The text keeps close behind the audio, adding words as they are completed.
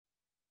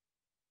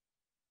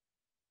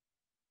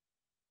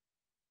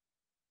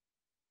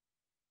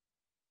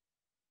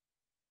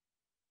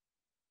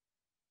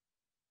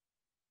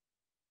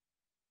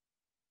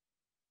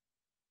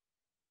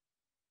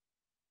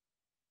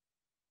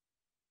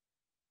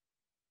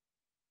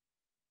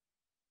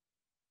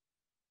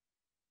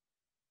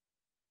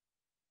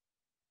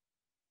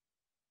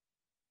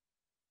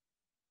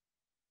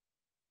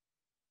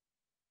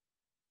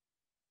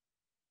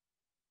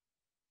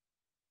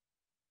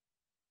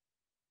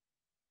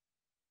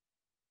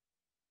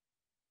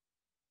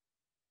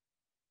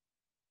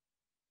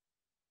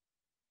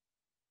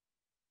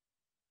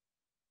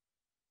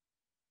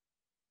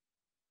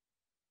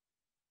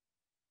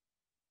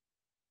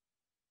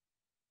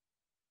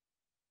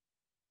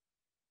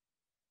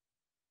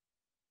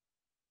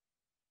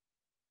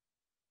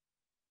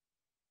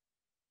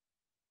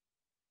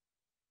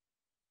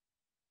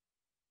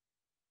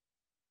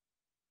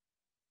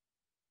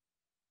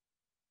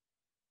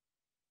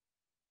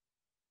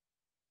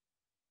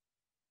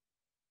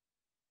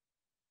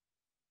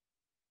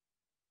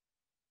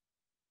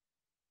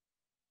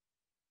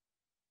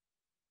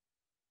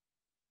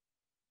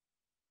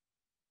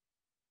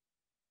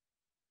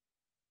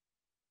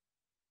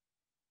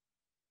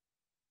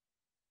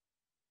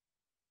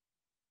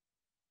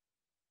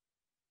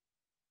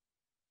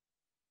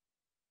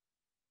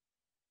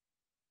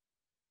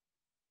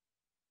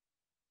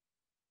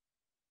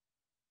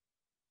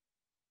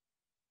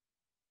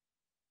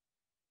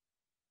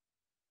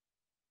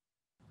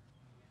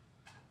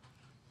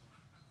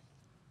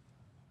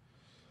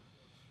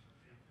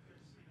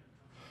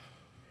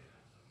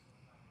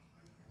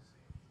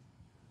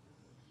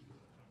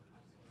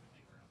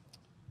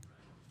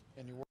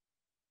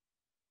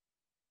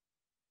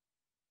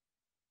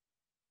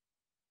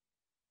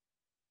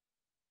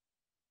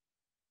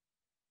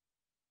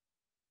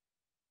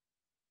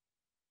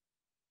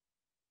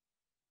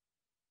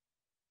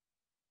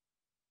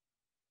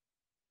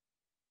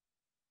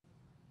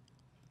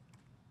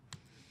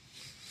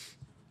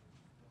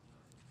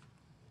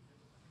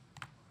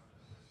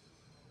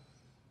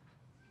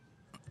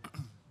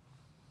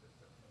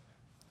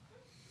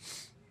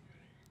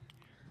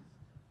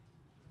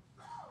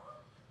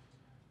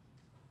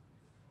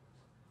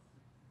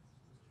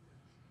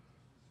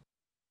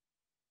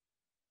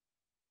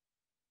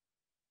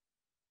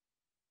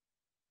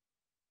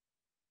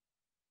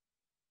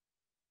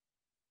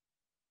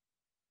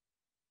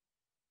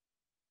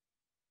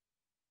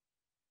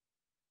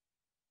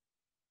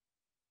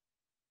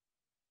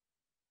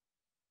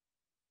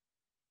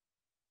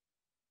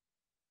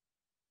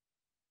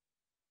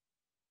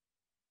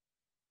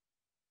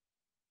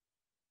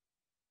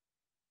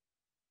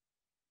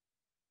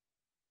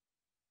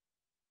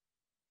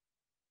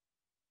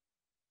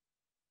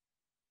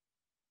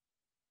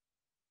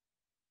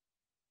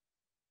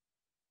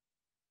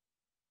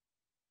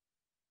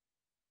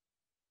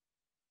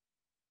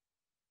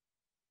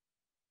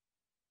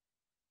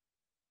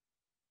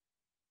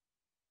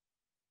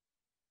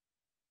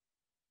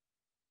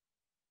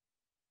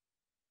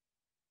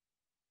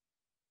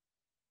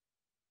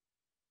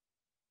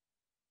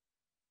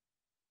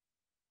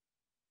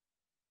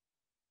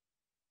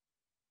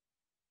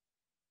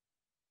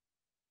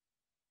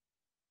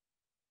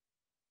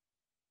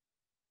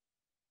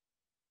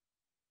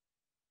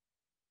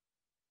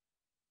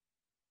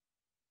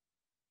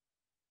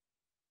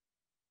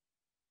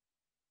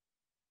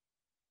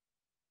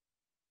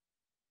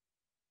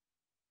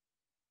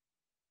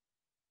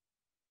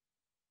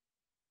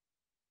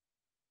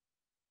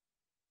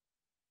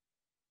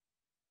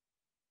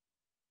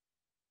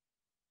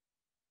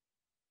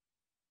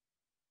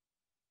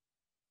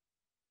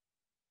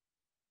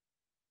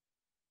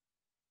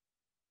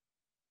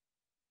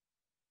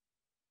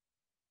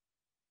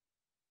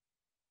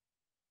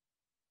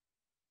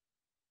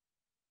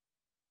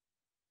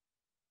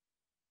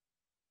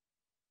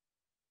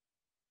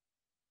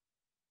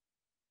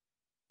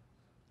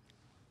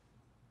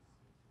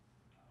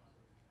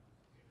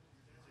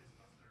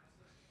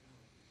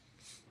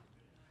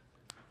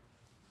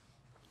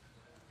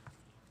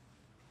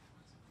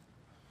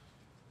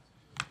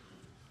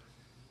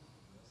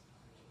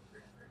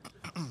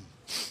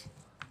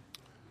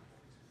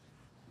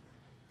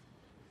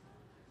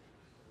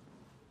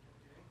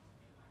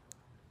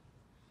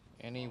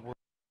Any word?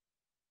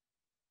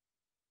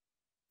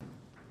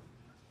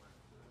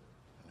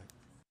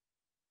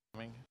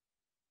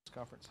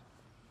 Conference.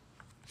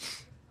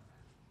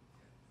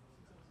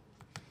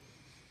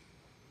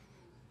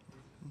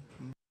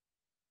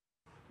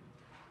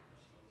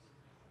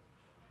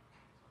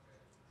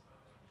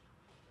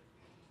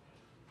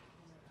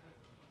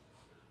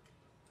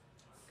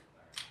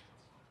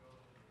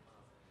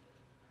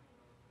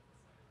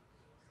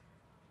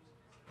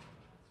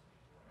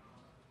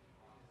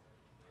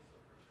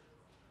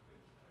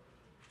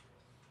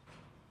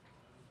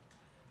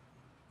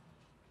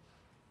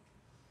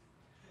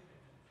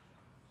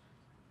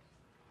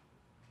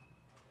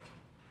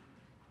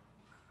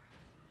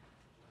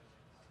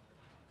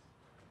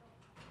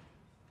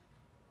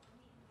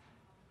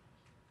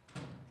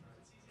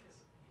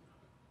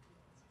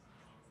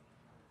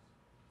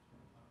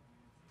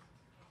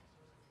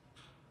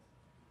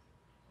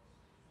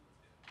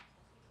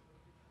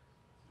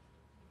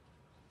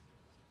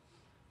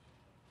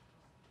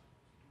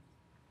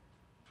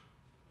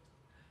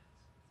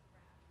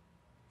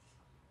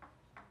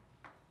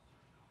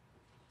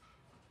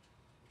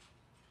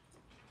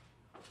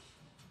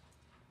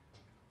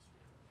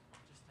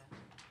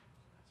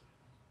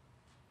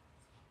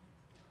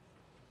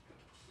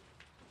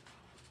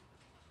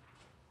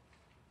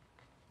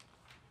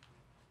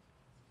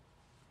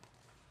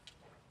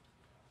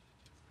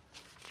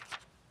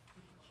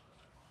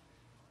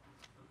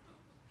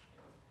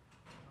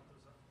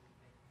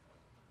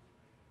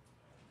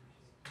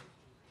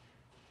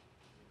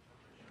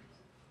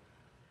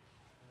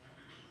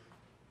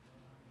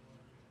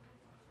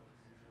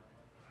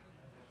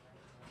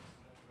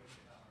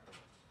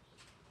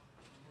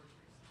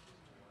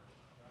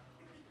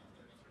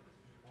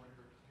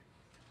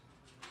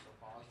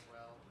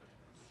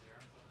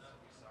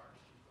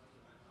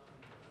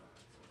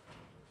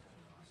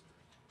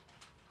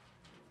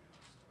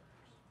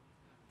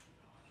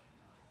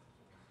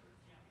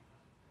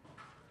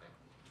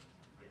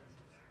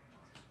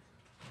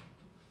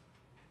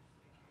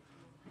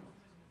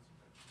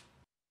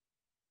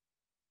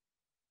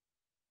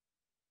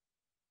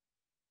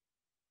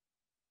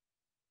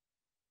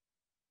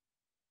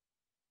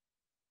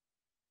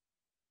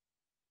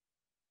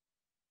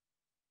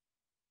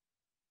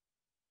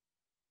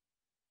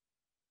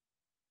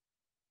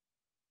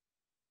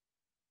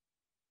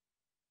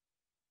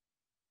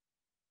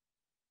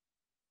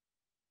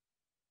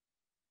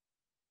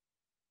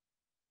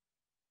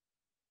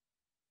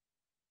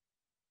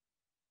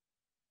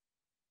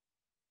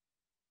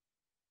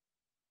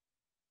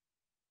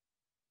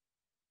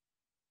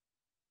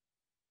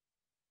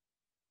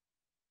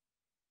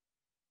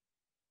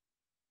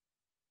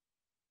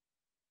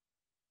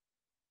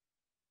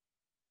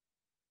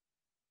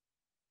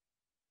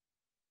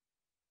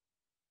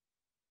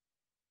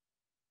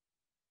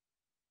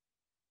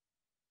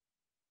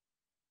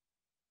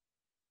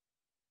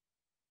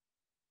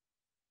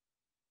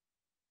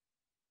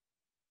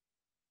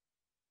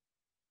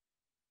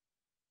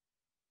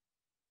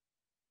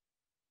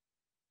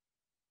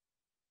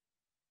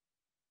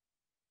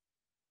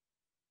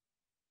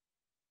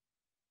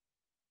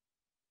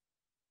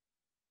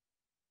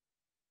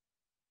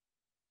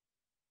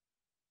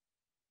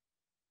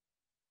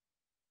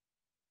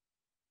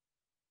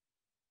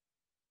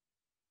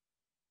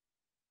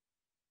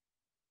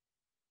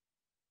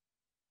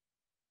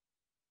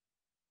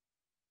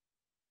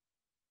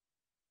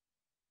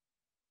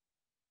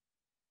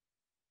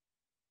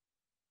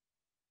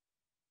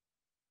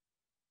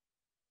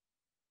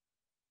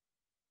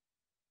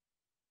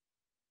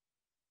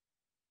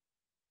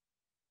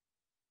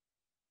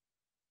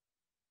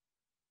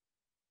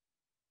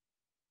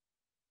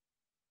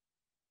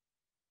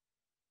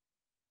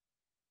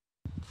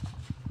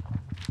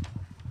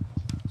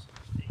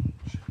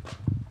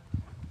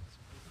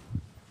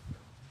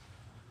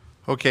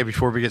 Okay,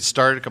 before we get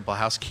started, a couple of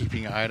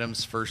housekeeping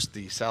items. First,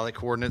 the satellite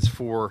coordinates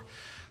for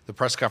the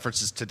press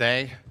conferences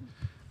today.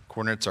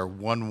 Coordinates are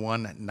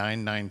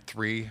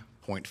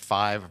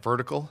 11993.5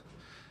 vertical,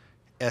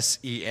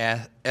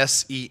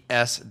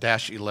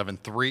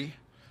 SES-11-3,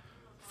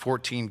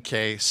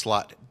 14K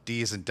slot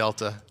D as in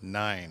Delta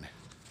 9.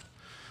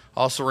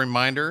 Also a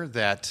reminder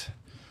that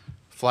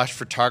flash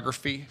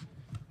photography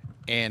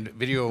and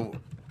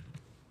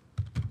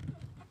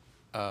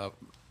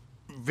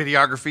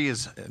videography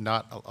is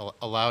not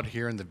allowed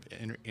here in the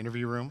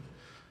interview room.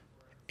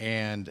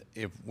 And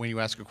when you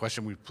ask a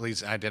question,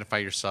 please identify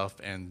yourself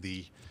and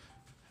the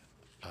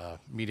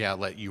media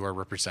outlet you are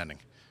representing.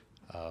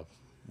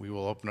 We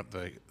will open up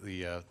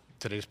the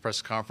today's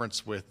press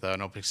conference with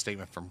an opening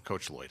statement from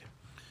Coach Lloyd.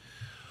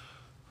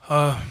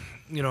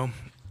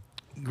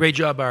 Great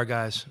job by our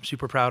guys. I'm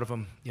super proud of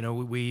them.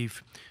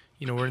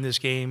 We're in this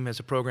game as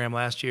a program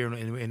last year,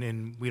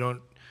 and we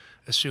don't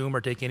assume or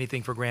take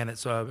anything for granted.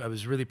 So I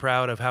was really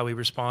proud of how we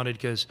responded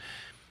because,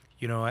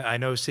 I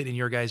know sitting in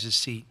your guys'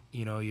 seat,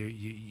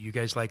 you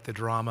guys like the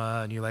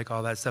drama and you like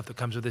all that stuff that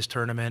comes with this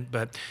tournament.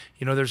 But,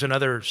 there's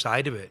another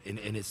side of it,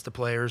 and it's the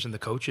players and the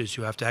coaches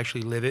who have to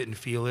actually live it and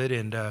feel it.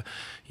 And,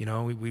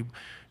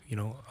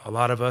 a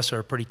lot of us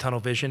are pretty tunnel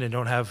vision and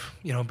don't have,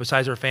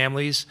 besides our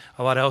families,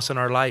 a lot else in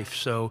our life.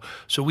 So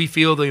we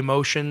feel the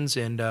emotions,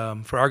 and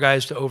for our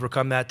guys to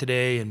overcome that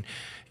today, and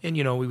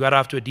we got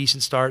off to a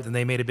decent start, and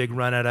they made a big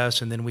run at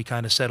us, and then we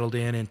kind of settled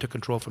in and took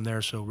control from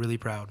there. So really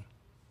proud.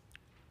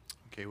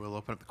 Okay, we'll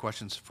open up the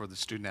questions for the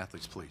student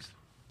athletes, please.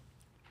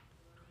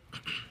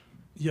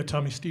 Yeah,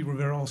 Tommy, Steve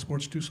Rivera,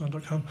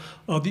 allsportstucson.com.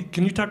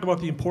 Can you talk about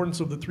the importance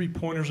of the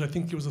three-pointers? I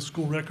think it was a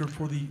school record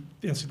for the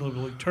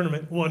NCAA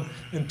tournament, one,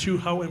 and two,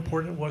 how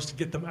important it was to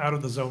get them out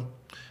of the zone.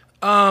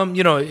 I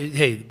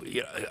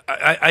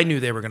knew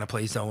they were going to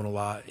play zone a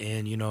lot,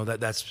 and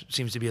that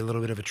seems to be a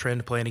little bit of a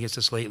trend playing against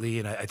us lately.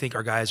 And I think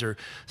our guys are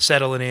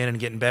settling in and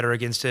getting better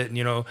against it.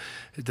 And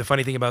the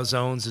funny thing about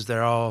zones is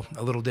they're all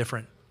a little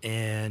different.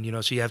 And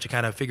so you have to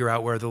kind of figure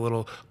out where the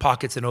little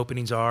pockets and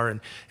openings are.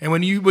 And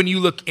when you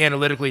look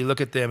analytically, look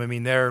at them. I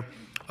mean, their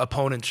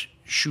opponents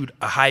shoot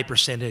a high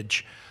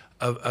percentage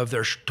of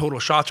their total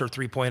shots or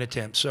 3-point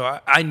attempts. So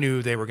I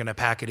knew they were going to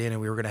pack it in,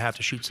 and we were going to have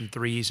to shoot some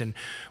threes. And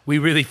we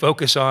really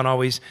focus on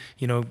always,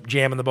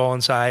 jamming the ball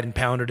inside and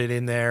pounded it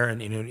in there and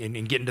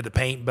getting to the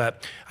paint.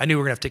 But I knew we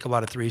were going to have to take a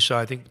lot of threes. So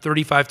I think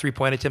 35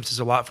 3-point attempts is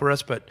a lot for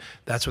us, but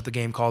that's what the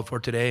game called for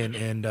today.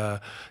 And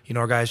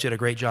our guys did a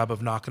great job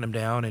of knocking them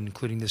down,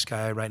 including this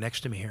guy right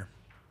next to me here.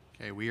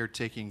 Okay, we are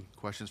taking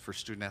questions for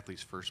student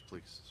athletes first,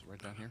 please. Right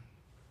down here.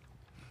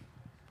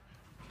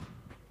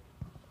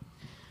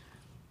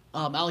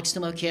 Alex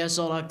Timo,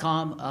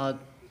 KSL.com.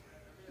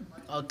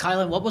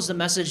 Kylan, what was the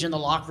message in the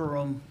locker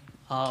room?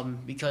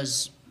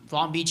 Because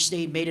Long Beach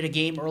State made it a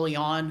game early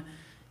on,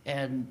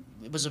 and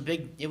it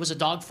was a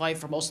dogfight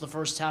for most of the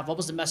first half. What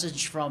was the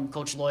message from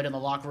Coach Lloyd in the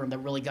locker room that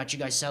really got you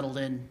guys settled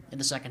in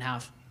the second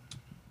half?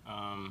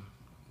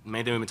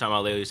 Main thing we've been talking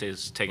about lately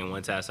is taking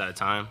one task at a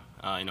time.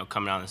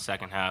 Coming out in the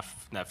second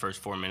half, that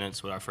first 4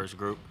 minutes with our first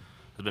group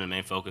has been the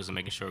main focus, and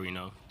making sure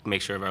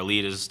make sure our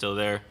lead is still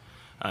there.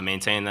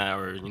 Maintain that,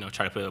 or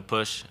try to put a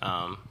push.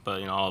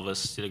 But all of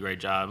us did a great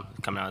job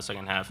coming out of the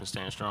second half and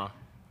staying strong.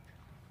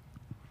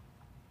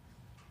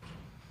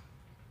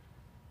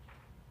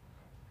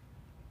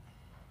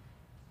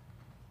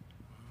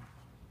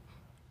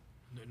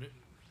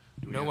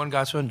 No one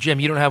got one.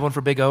 Jim, you don't have one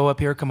for Big O up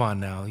here? Come on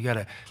now. You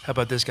gotta. How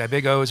about this guy?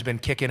 Big O has been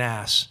kicking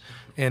ass,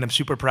 and I'm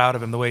super proud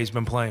of him the way he's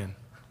been playing.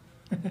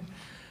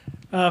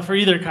 For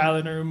either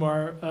Kylan or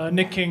Umar,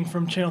 Nick King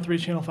from Channel 3,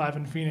 Channel 5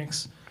 in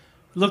Phoenix.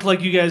 It looked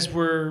like you guys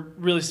were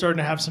really starting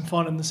to have some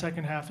fun in the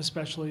second half,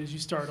 especially as you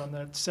start on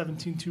that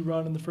 17-2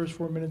 run in the first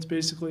 4 minutes,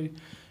 basically.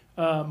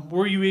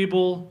 Were you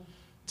able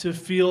to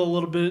feel a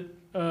little bit,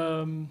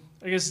 I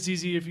guess it's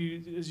easy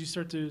as you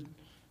start to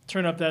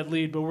turn up that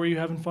lead, but were you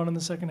having fun in the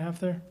second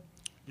half there?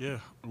 Yeah,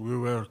 we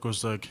were,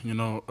 because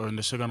in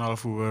the second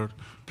half we were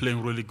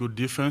playing really good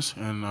defense,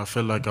 and I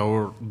felt like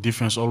our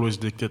defense always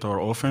dictated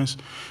our offense.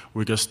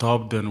 We get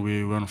stopped, then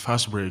we run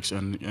fast breaks,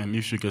 and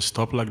if you get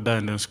stopped like that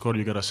and then score,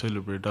 you gotta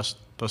celebrate.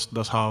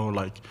 That's how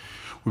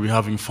we be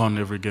having fun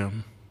every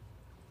game.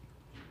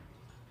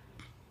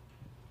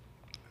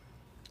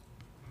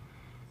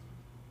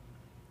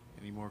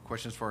 Any more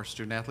questions for our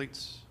student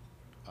athletes?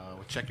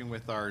 We're checking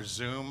with our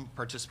Zoom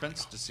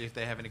participants to see if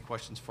they have any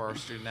questions for our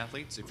student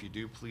athletes. If you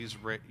do, please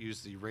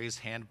use the raise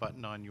hand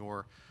button on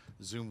your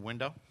Zoom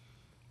window.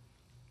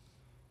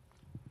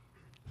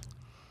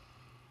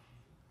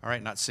 All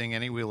right, not seeing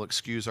any, we'll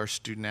excuse our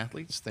student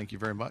athletes. Thank you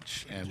very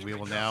much. And we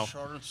will now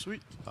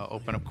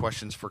open up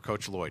questions for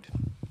Coach Lloyd.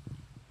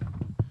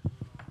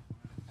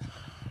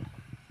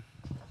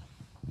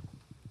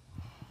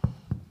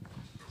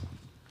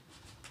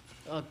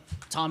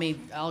 Tommy,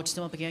 Alex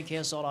Timo again,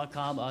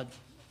 KSL.com.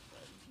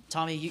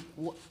 Tommy,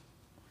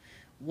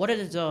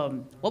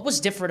 what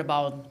was different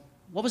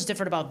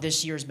about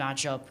this year's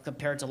matchup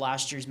compared to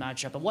last year's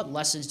matchup, and what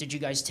lessons did you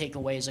guys take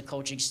away as a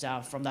coaching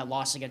staff from that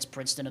loss against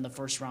Princeton in the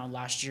first round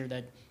last year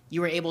that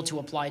you were able to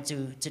apply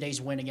to today's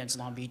win against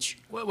Long Beach?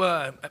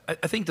 Well,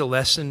 I think the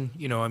lesson,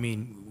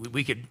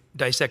 we could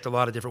dissect a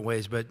lot of different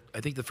ways, but I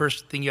think the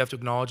first thing you have to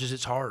acknowledge is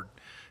it's hard.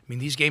 I mean,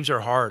 these games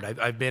are hard.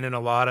 I've been in a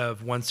lot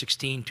of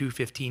 116,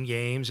 215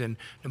 games, and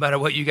no matter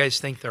what you guys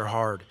think, they're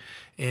hard.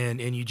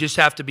 And you just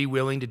have to be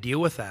willing to deal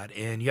with that,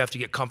 and you have to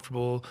get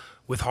comfortable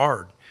with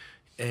hard.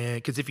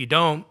 Because if you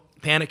don't,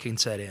 panic can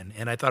set in.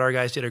 And I thought our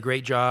guys did a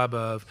great job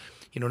of,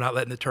 not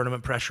letting the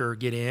tournament pressure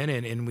get in,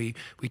 and we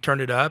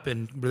turned it up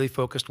and really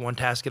focused one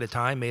task at a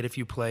time, made a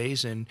few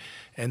plays, and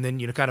then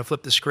kind of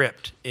flipped the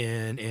script.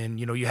 And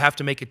you have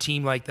to make a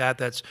team like that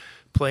that's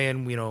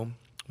playing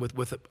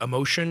with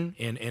emotion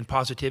and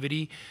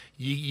positivity.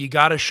 You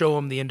got to show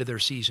them the end of their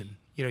season.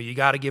 You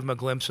got to give them a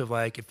glimpse of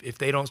if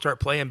they don't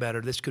start playing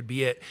better, this could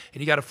be it.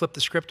 And you got to flip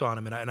the script on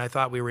them. And I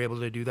thought we were able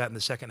to do that in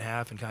the second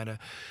half and kind of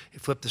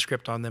flip the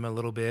script on them a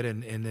little bit.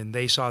 And then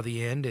they saw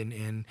the end,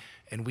 and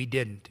we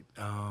didn't.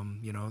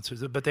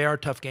 But they are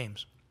tough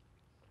games.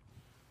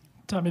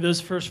 Tommy,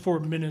 those first 4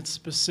 minutes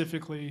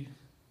specifically,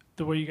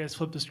 the way you guys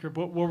flipped the script,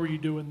 what were you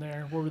doing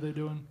there? What were they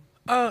doing?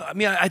 I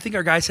mean, I think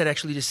our guys had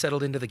actually just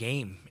settled into the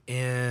game,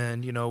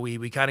 and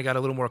we kind of got a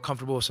little more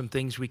comfortable with some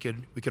things we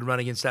could run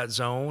against that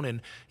zone,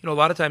 and a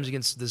lot of times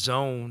against the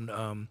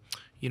zone,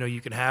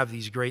 you can have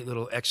these great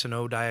little X and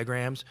O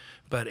diagrams,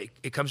 but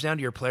it comes down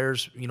to your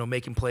players,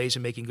 making plays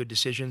and making good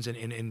decisions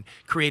and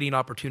creating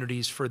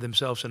opportunities for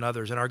themselves and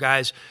others, and our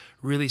guys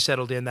really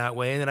settled in that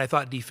way. And then I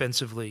thought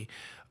defensively,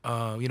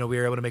 we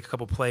were able to make a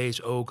couple plays.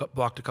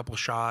 Blocked a couple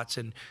shots,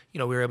 and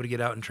we were able to get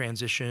out in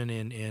transition,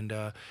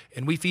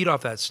 and we feed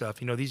off that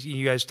stuff.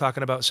 You guys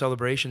talking about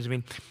celebrations. I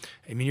mean,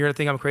 you're gonna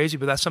think I'm crazy,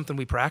 but that's something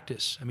we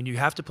practice. I mean, you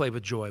have to play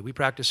with joy. We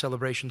practice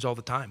celebrations all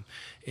the time,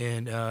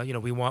 and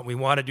we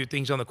want to do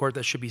things on the court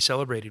that should be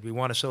celebrated. We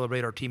want to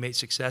celebrate our teammates'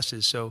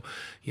 successes. So,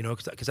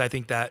 because I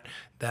think that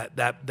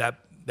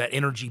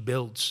energy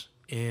builds,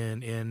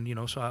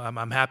 and so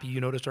I'm happy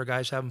you noticed our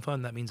guys having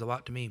fun. That means a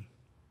lot to me.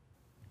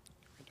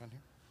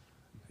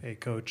 Hey,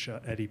 Coach,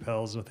 Eddie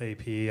Pels with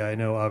AP. I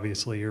know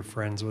obviously you're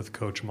friends with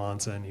Coach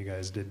Monson. You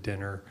guys did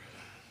dinner.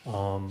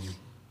 At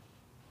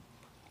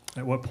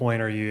what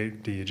point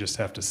do you just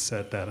have to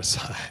set that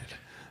aside?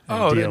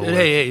 Oh,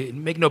 hey,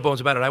 make no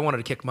bones about it. I wanted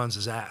to kick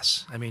Munz's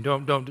ass. I mean,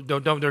 don't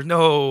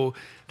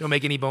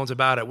make any bones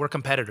about it. We're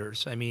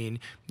competitors. So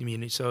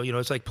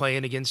it's like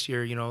playing against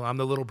I'm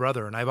the little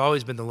brother, and I've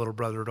always been the little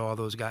brother to all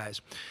those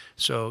guys.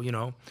 So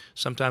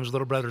sometimes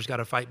little brothers got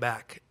to fight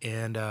back,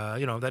 and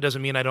that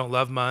doesn't mean I don't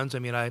love Munz.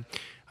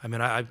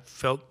 I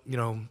felt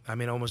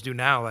I almost do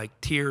now,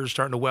 like tears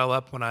starting to well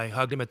up when I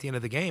hugged him at the end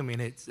of the game. I mean,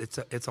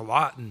 it's a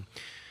lot, and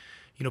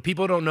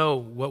people don't know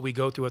what we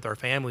go through with our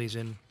families,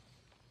 and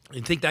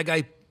think that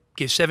guy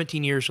gave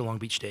 17 years to Long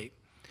Beach State,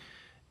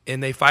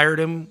 and they fired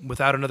him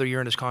without another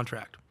year in his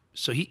contract.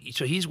 So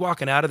he's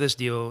walking out of this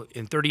deal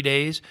in 30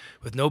 days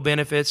with no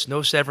benefits,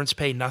 no severance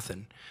pay,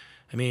 nothing.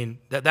 I mean,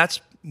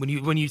 that's when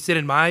you sit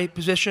in my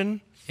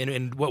position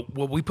and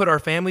what we put our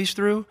families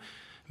through.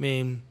 I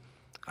mean,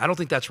 I don't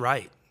think that's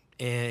right.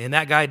 And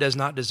that guy does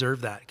not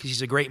deserve that, because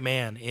he's a great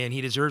man and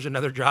he deserves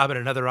another job and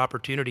another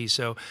opportunity.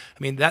 So, I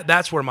mean,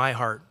 that's where my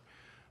heart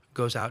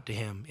goes out to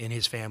him and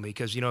his family,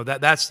 because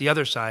that's the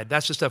other side.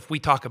 That's the stuff we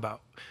talk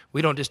about.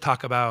 We don't just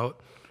talk about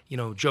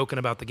joking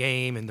about the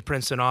game and the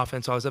Princeton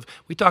offense, all this stuff.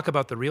 We talk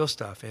about the real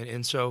stuff,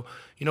 and so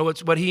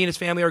what he and his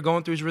family are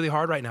going through is really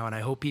hard right now, and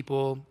I hope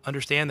people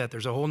understand that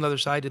there's a whole other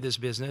side to this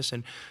business,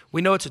 and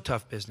we know it's a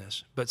tough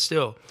business, but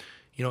still,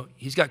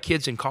 he's got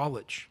kids in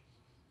college,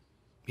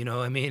 and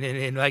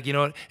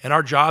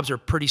our jobs are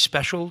pretty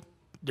special.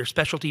 They're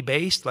specialty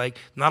based, like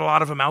not a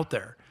lot of them out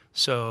there.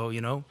 So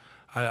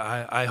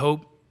I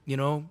hope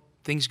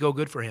things go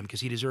good for him,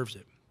 because he deserves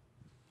it.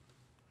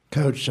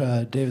 Coach,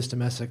 Davis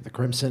Domestic, the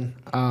Crimson.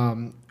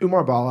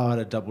 Umar Ballo had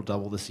a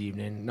double-double this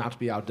evening. Not to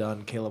be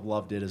outdone, Caleb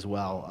Love did as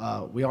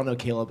well. We all know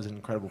Caleb is an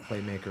incredible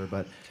playmaker,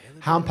 but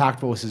how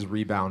impactful was his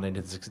rebounding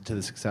to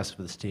the success of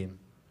this team?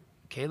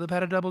 Caleb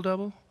had a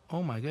double-double?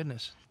 Oh, my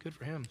goodness. Good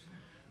for him.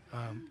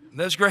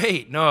 That's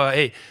great. No,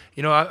 hey,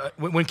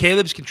 when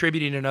Caleb's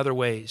contributing in other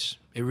ways,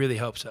 it really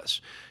helps us.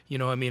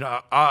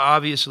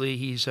 Obviously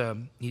he's a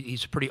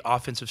pretty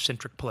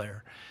offensive-centric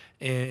player,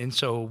 and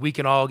so we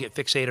can all get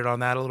fixated on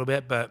that a little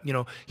bit. But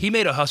he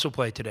made a hustle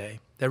play today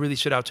that really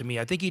stood out to me.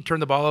 I think he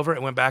turned the ball over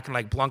and went back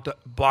and blocked a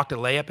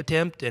layup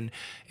attempt, and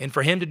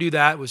for him to do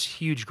that was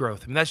huge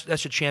growth. I mean,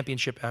 that's a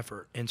championship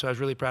effort, and so I was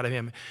really proud of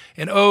him.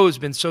 And O's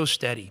been so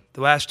steady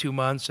the last 2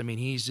 months. I mean,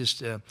 he's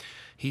just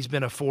he's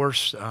been a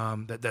force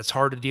that's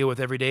hard to deal with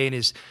every day,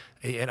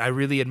 and I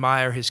really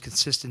admire his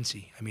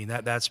consistency. I mean,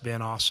 that's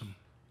been awesome.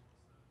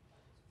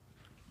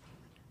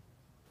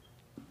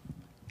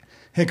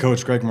 Hey,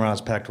 Coach. Greg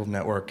Moraz, Pac-12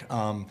 Network.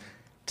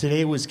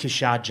 Today was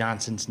Keshad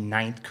Johnson's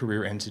 9th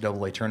career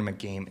NCAA tournament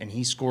game, and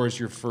he scores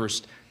your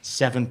first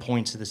 7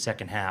 points of the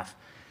second half.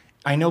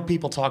 I know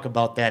people talk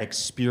about that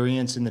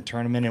experience in the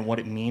tournament and what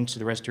it means to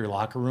the rest of your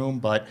locker room,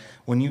 but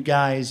when you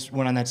guys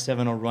went on that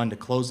 7-0 run to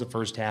close the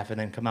first half and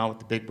then come out with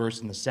the big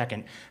burst in the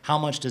second, how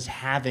much does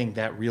having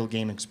that real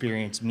game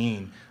experience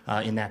mean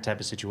in that type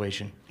of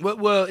situation?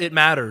 Well, it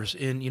matters.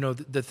 And,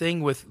 the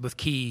thing with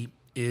Key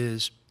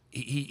is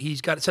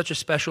he's got such a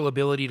special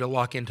ability to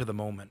lock into the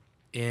moment.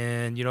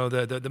 And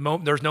the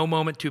moment, there's no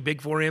moment too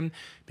big for him,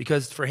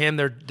 because for him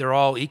they're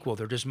all equal.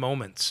 They're just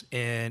moments.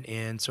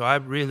 And so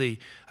I've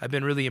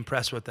been really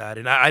impressed with that.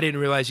 And I didn't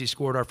realize he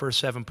scored our first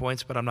 7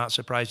 points, but I'm not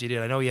surprised he did.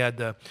 I know he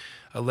had a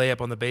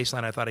layup on the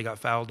baseline. I thought he got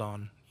fouled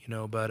on.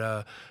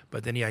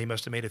 But then he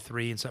must have made a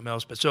 3 and something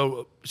else. But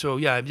so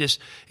yeah,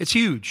 it's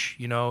huge,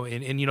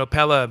 and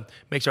Pella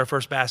makes our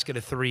first basket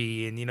a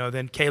 3, and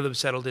then Caleb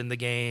settled in the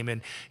game,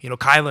 and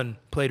Kylan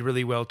played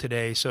really well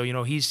today. So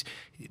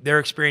their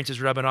experience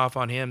is rubbing off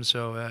on him.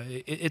 So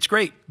it's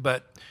great.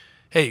 But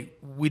hey,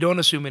 we don't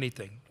assume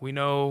anything. We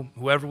know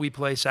whoever we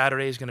play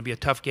Saturday is going to be a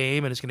tough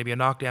game, and it's going to be a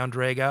knockdown,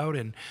 drag out,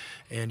 and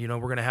we're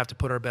going to have to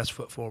put our best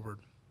foot forward.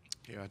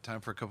 Okay, time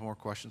for a couple more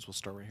questions. We'll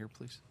start right here,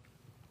 please.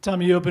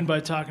 Tommy, you opened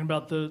by talking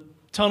about the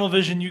tunnel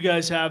vision you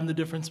guys have and the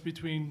difference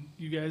between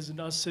you guys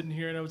and us sitting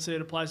here, and I would say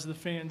it applies to the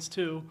fans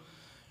too.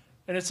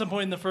 And at some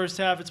point in the first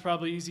half, it's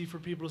probably easy for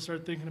people to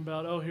start thinking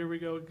about, oh, here we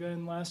go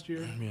again last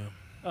year. Yeah.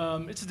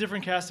 It's a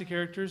different cast of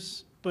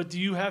characters, but do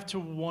you have to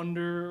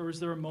wonder, or is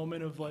there a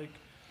moment of like,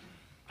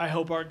 I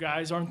hope our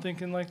guys aren't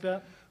thinking like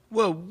that?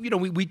 Well, you know,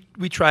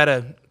 we try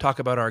to talk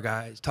about our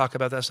guys, talk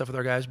about that stuff with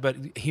our guys, but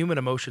human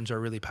emotions are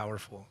really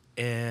powerful,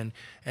 and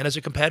as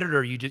a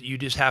competitor, you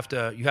just have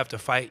to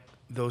fight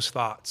those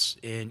thoughts,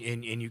 and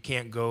you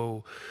can't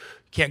go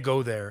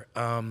there.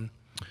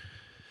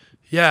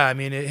 Yeah, I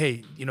mean,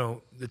 hey, you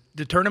know,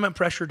 the tournament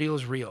pressure deal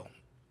is real,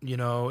 you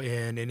know,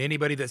 and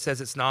anybody that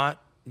says it's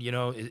not, you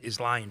know, is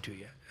lying to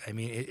you. I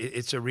mean,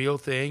 it's a real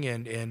thing,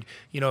 and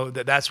you know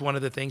that's one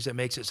of the things that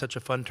makes it such a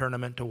fun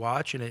tournament to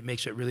watch, and it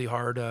makes it really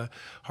hard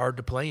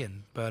to play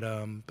in. But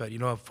you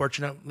know,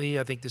 fortunately,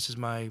 I think this is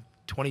my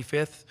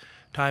 25th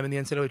time in the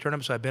NCAA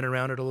tournament, so I've been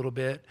around it a little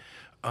bit.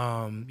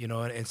 You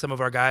know, and some of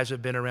our guys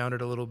have been around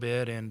it a little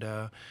bit, and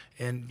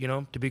you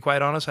know, to be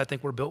quite honest, I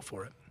think we're built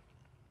for it.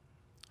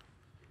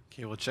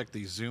 Okay, we'll check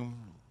the Zoom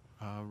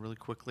really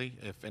quickly.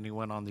 If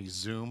anyone on the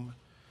Zoom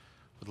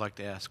would like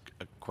to ask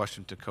a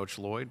question to Coach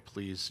Lloyd,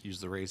 please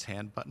use the raise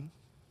hand button.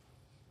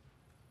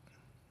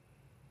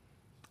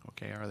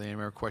 Okay, are there any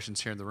more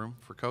questions here in the room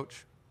for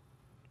Coach?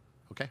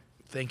 Okay.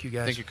 Thank you,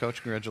 guys. Thank you,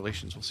 Coach.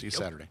 Congratulations. We'll see you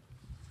Saturday.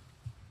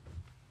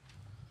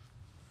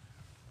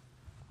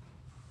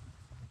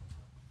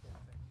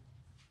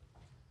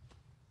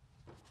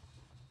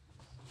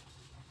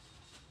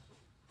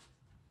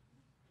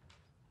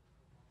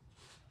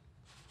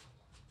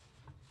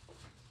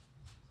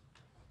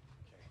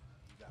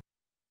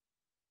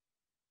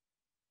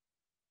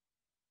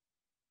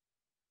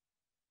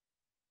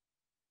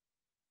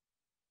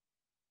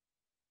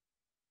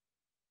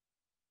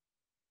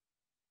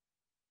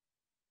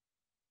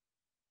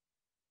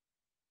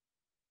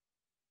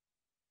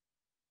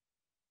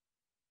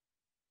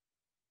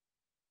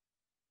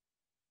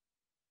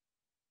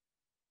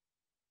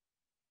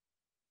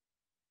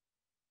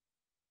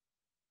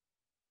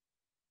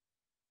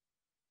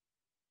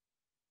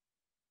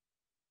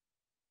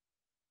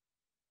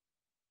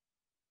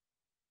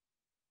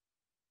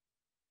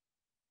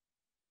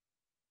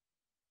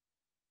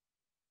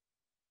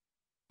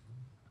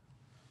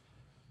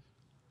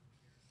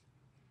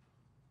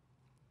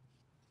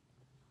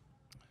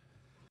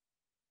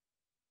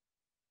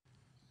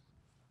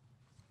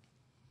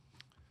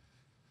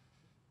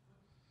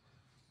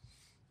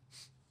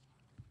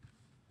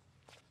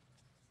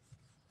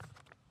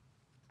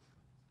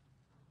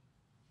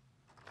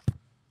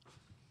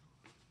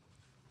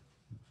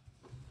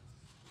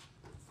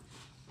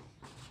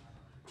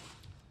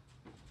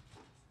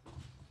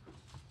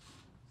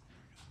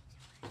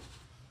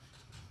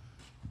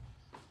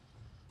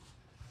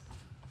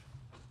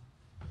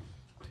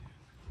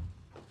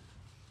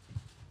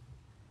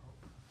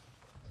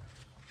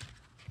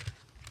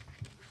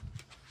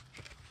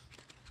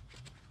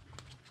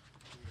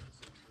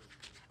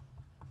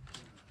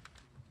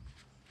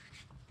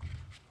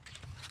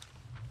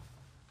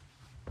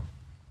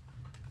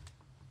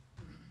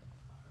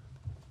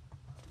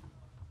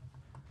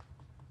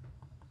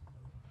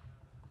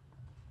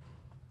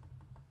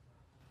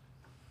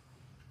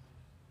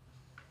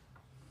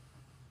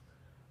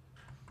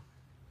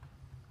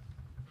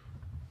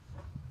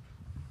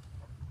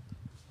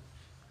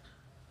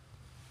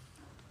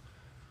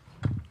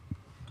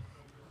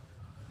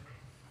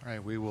 All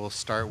right, we will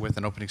start with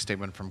an opening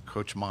statement from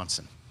Coach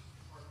Monson.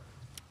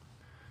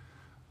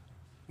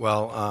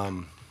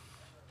 Well,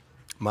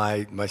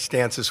 my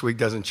stance this week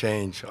doesn't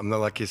change. I'm the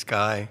luckiest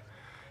guy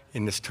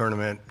in this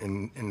tournament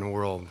in the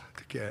world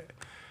to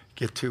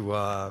get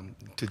to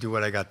do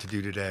what I got to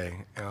do today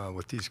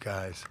with these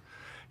guys.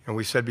 And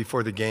we said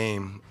before the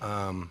game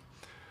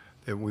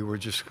that we were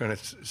just going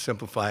to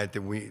simplify it.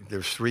 That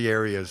there's 3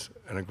 areas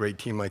in a great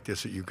team like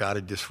this that you got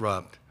to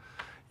disrupt.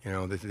 You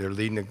know, that they're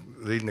leading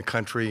the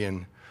country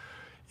in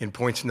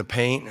points in the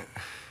paint.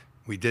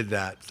 We did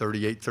that.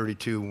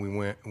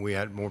 38-32. We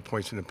had more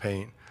points in the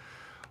paint.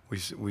 We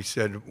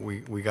said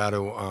we got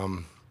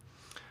to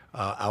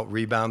out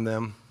rebound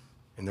them,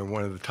 and they're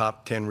one of the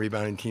top 10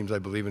 rebounding teams I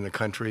believe in the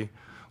country.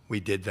 We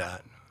did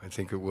that. I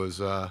think it was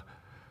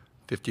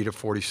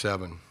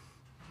 50-47.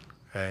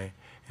 Okay, and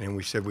then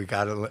we said we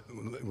got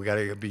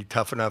to be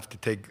tough enough to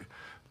take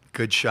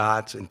good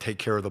shots and take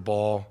care of the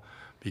ball,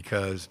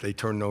 because they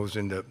turn those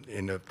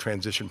into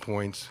transition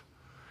points.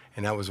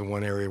 And that was the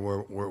one area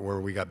where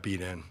we got beat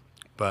in.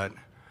 But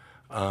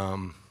a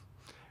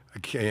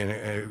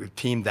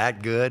team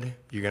that good,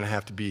 you're going to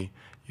have to be,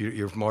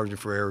 your margin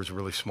for error is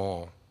really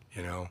small,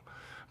 you know.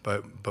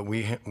 But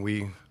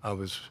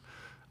as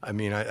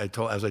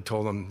I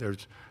told them,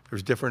 there's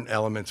different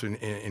elements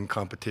in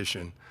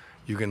competition.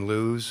 You can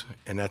lose,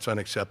 and that's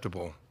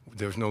unacceptable.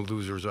 There's no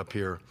losers up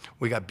here.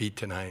 We got beat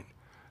tonight.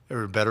 They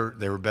were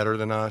better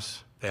than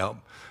us.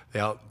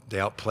 They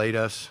outplayed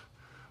us,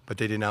 but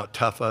they didn't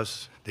out-tough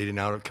us. They didn't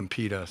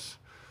out-compete us.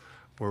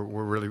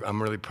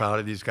 I'm really proud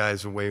of these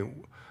guys, the way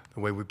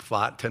we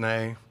fought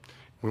tonight.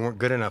 We weren't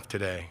good enough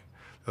today,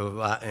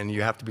 and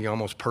you have to be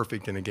almost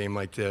perfect in a game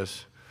like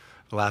this.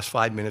 The last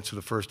 5 minutes of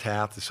the first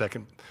half,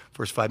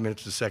 first 5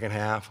 minutes of the second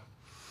half,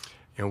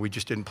 you know, we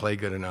just didn't play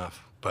good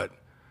enough. But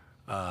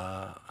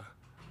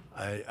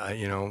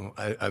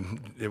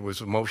It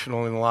was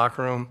emotional in the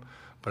locker room,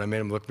 but I made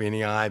them look me in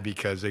the eye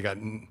because there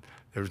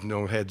was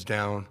no heads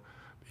down,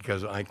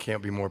 because I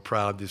can't be more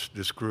proud.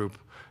 This group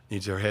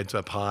needs their heads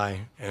up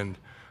high, and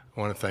I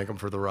want to thank them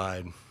for the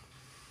ride.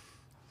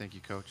 Thank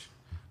you, Coach.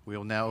 We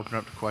will now open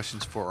up to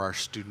questions for our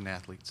student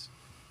athletes.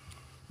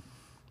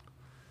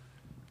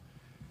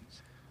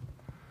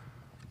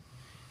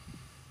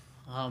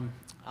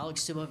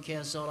 Alex Tuma of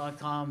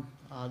KSL.com.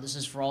 This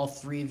is for all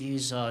three of you,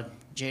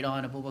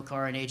 Jadon,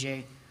 Abubakar, and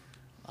AJ.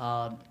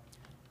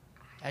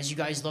 As you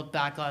guys look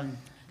back on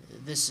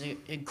this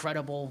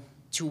incredible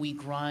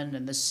 2-week run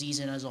and this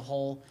season as a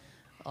whole,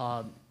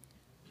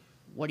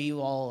 what are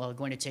you all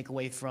going to take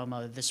away from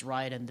this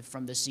ride and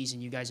from this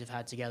season you guys have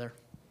had together?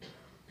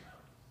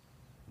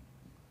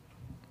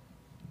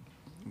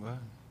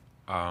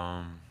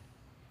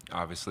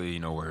 Obviously,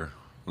 we're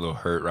a little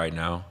hurt right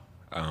now.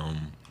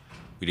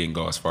 We didn't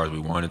go as far as we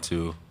wanted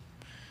to,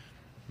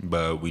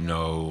 but we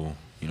know,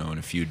 in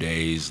a few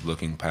days,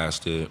 looking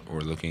past it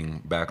or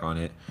looking back on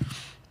it,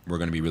 we're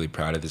going to be really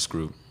proud of this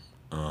group.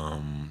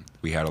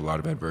 We had a lot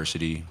of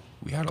adversity.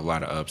 We had a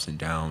lot of ups and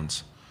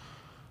downs,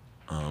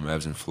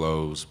 ebbs and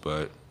flows,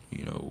 but,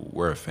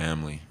 we're a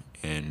family,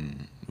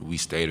 and we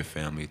stayed a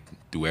family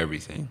through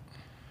everything.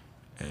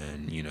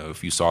 And,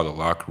 if you saw the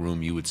locker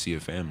room, you would see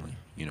a family.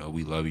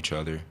 We love each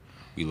other.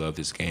 We love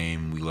this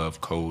game. We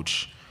love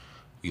Coach.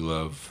 We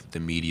love the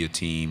media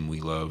team. We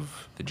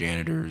love the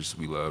janitors.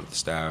 We love the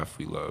staff.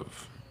 We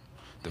love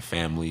the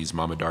families,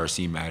 Mama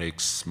Darcy,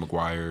 Maddox,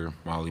 McGuire,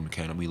 Molly,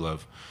 McKenna. We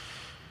love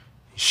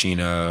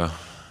Sheena.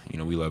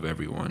 We love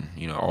everyone.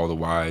 All the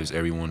wives,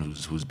 everyone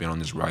who's been on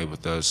this ride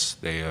with us,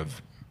 they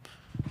have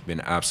been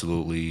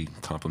absolutely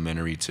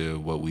complimentary to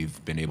what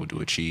we've been able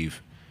to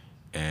achieve.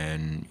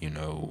 And,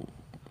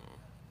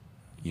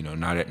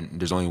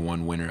 there's only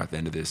one winner at the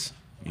end of this.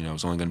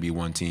 It's only going to be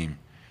one team.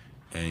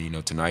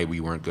 And, tonight we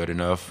weren't good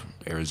enough.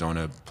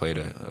 Arizona played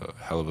a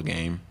hell of a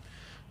game.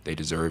 They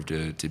deserve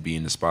to be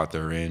in the spot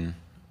they're in.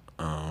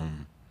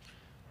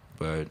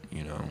 But,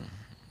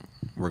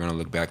 we're going to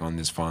look back on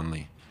this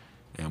fondly.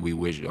 And we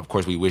wish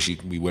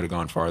we would have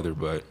gone farther,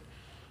 but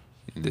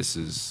this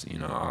is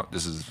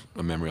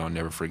a memory I'll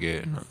never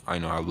forget. And I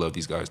know I love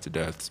these guys to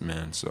death,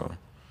 man, so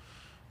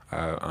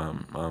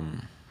I'm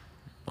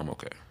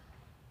okay.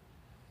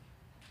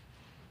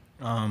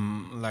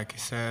 Like I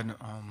said,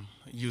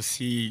 you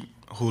see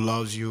who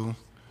loves you,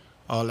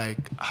 or like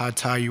how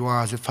tired you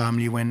are as a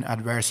family when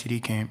adversity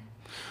came.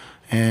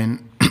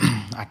 And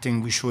I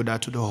think we showed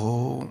that to the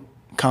whole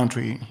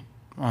country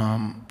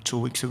 2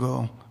 weeks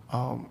ago,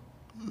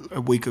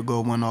 a week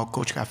ago when our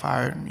coach got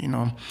fired.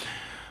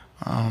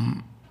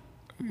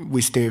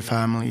 We stayed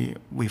family,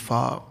 we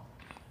fought,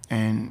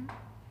 and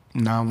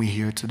now we're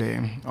here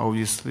today.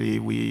 Obviously,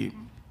 we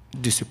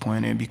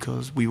disappointed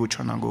because we were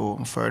trying to go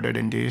further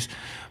than this,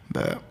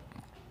 but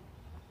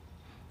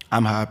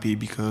I'm happy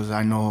because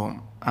I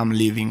know I'm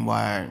living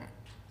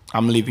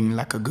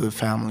like a good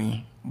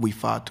family. We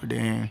fought to the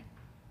end,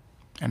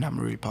 and I'm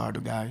really proud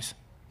of the guys.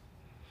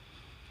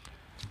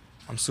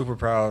 I'm super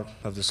proud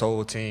of this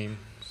whole team,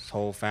 this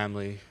whole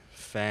family,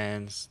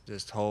 fans,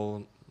 this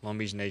whole Long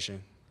Beach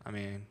nation. I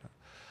mean,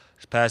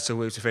 this past 2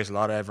 weeks we faced a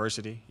lot of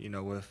adversity,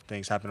 with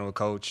things happening with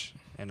Coach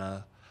and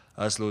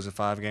us losing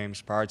 5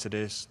 games prior to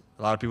this.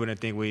 A lot of people didn't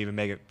think we'd even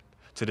make it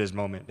to this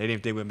moment. They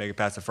didn't think we'd make it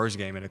past the first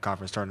game in the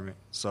conference tournament.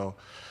 So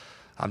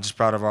I'm just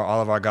proud of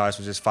all of our guys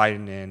for just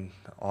fighting, and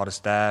all the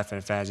staff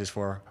and fans just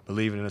for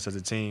believing in us as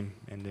a team.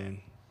 And then,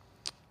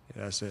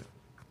 yeah, that's it.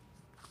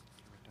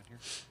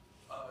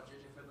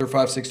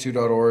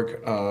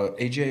 562.org.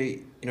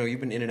 AJ, you've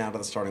been in and out of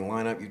the starting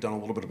lineup. You've done a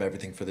little bit of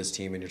everything for this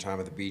team in your time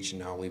at the beach and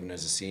now leaving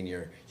as a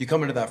senior. You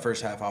come into that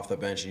first half off the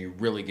bench and you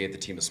really gave the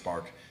team a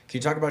spark. Can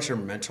you talk about your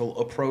mental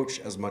approach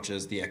as much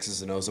as the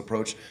X's and O's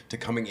approach to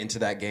coming into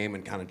that game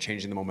and kind of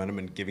changing the momentum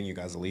and giving you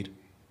guys a lead?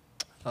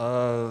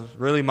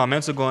 Really, my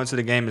mental going into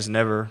the game is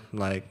never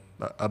like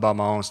about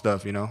my own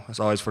stuff.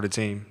 It's always for the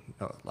team.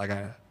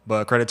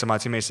 But credit to my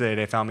teammates today,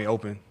 they found me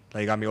open.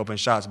 They got me open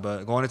shots.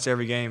 But going into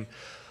every game,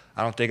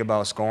 I don't think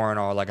about scoring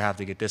or I have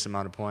to get this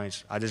amount of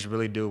points. I just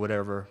really do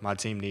whatever my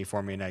team need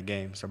for me in that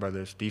game. So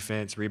whether it's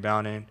defense,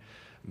 rebounding,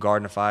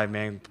 guarding the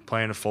 5-man,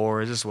 playing the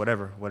 4, it's just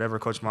whatever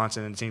Coach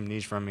Monson and the team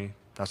needs from me.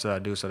 That's what I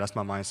do. So that's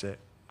my mindset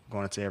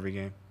going into every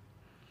game.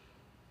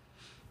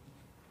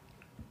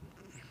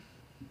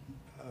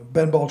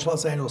 Ben Bolch,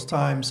 Los Angeles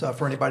Times,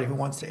 for anybody who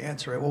wants to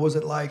answer it. What was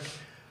it like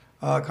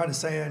kind of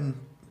saying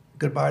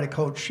goodbye to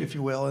Coach, if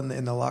you will,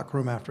 in the locker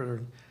room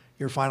after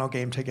your final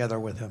game together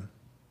with him?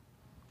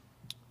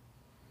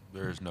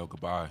 There is no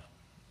goodbye.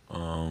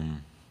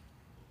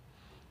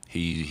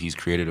 He's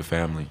created a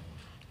family.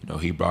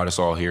 He brought us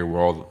all here.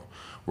 We're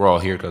all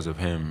here because of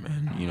him.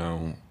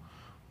 And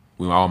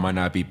we all might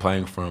not be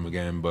playing for him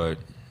again, but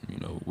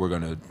we're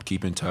gonna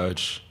keep in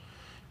touch.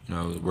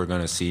 We're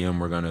gonna see him.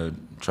 We're gonna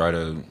try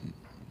to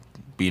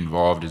be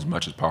involved as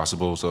much as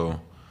possible. So,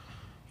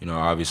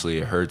 obviously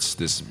it hurts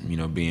this,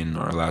 being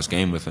our last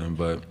game with him,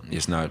 but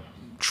it's not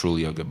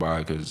truly a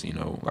goodbye because,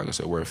 like I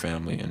said, we're a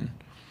family, and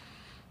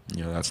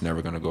that's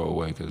never going to go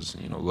away because,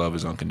 love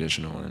is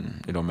unconditional,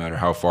 and it don't matter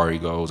how far he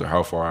goes or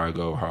how far I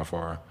go, how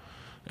far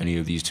any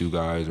of these 2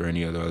 guys or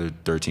any of the other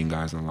 13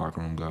 guys in the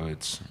locker room go.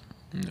 It's,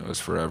 it's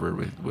forever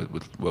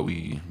with what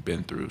we've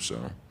been through.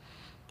 So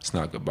it's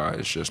not goodbye.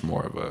 It's just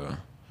more of a,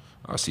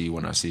 I'll see you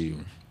when I see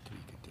you.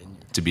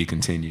 To be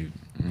continued,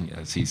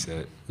 as he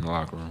said, in the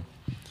locker room.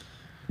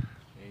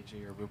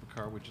 AJ or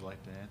Bubakar, would you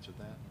like to answer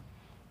that?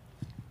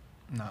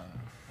 No.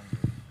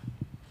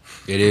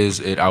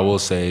 I will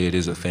say it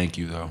is a thank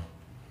you, though.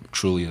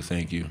 Truly a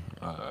thank you.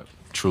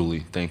 Truly,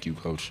 thank you,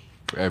 Coach,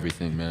 for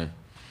everything, man.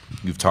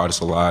 You've taught us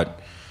a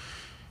lot.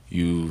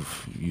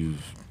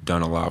 You've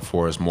done a lot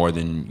for us, more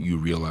than you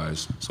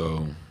realize.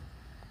 So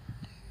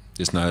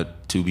it's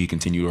not to be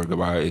continued or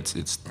goodbye. It's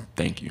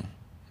thank you.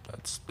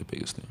 That's the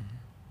biggest thing.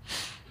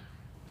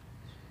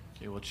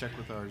 Okay, we'll check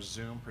with our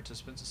Zoom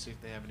participants to see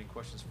if they have any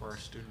questions for our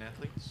student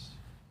athletes.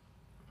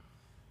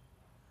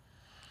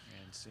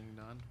 And seeing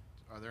none,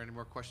 are there any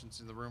more questions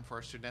in the room for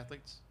our student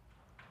athletes?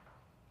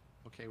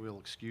 Okay, we'll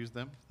excuse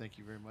them. Thank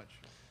you very much.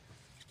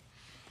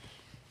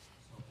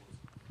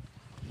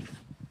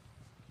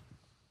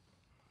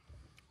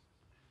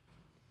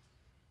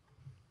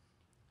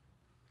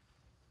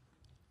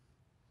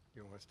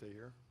 You want to stay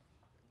here?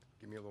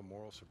 Give me a little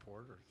moral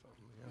support or something.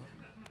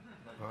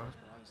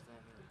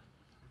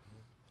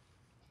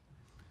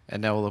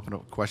 And now we'll open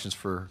up questions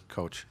for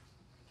Coach.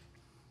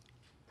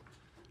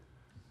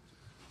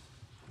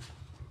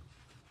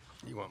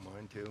 You want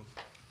mine too?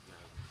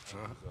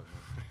 Huh?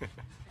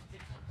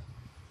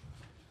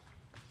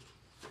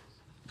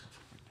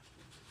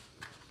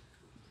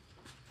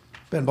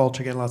 Ben Bolch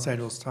again, Los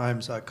Angeles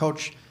Times.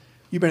 Coach,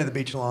 you've been at the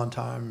beach a long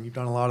time. You've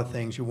done a lot of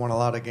things. You won a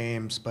lot of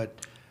games, but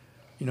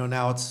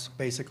now it's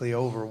basically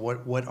over.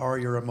 What are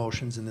your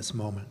emotions in this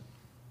moment?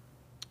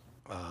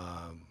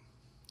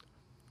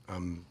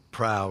 I'm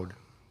proud,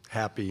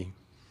 happy,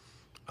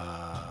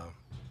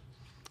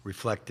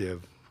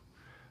 reflective,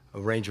 a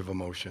range of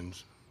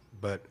emotions,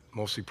 but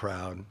mostly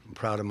proud. I'm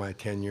proud of my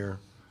tenure.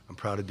 I'm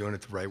proud of doing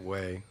it the right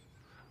way.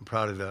 I'm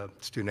proud of the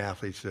student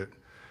athletes that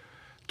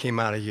came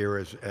out of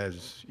here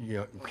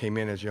came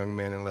in as young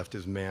men and left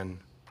as men,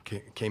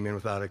 came in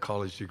without a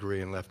college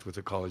degree and left with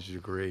a college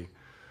degree,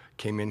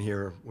 came in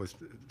here with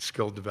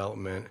skill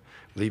development,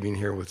 leaving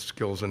here with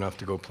skills enough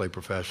to go play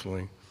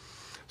professionally.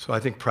 So I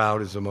think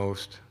proud is the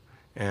most,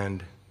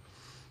 and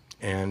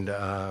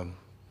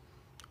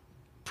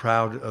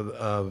proud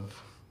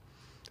of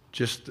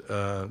just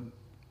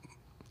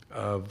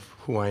of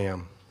who I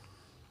am.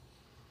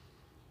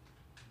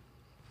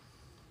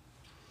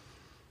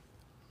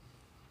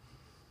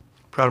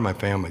 Proud of my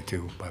family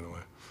too, by the way.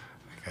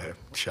 I got a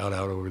shout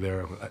out over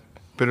there.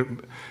 But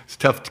it's a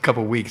tough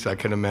couple weeks. I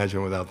couldn't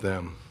imagine without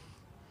them.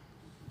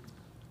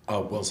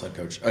 Well said,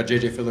 Coach.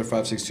 JJ Fiddler,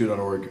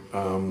 562.org.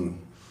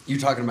 You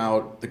talking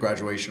about the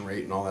graduation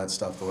rate and all that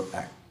stuff, what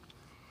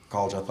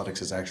college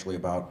athletics is actually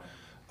about.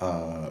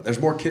 There's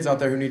more kids out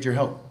there who need your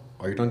help.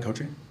 Are you done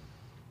coaching?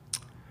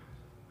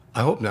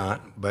 I hope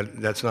not, but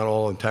that's not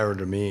all entirely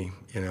to me.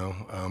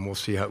 We'll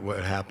see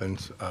what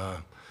happens.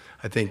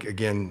 I think,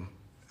 again,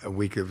 a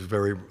week of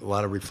a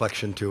lot of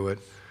reflection to it.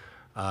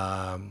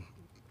 I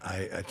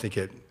think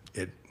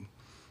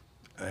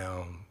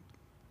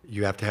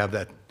you have to have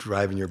that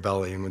drive in your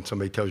belly, and when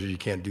somebody tells you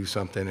can't do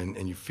something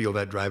and you feel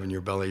that drive in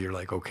your belly, you're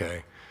like,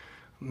 okay.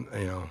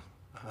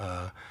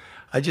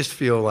 I just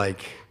feel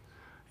like,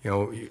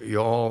 you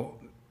all,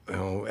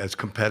 as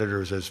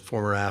competitors, as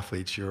former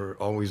athletes, you're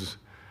always,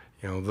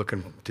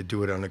 looking to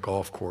do it on a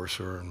golf course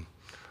or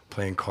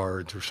playing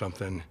cards or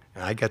something.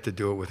 And I got to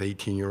do it with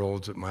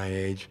 18-year-olds at my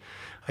age.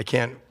 I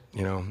can't,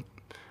 I'm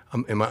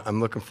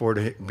looking forward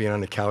to being on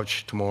the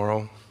couch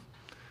tomorrow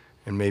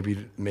and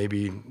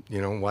maybe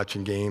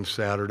watching games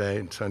Saturday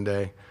and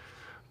Sunday.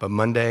 But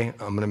Monday,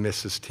 I'm going to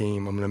miss this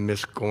team. I'm going to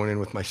miss going in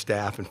with my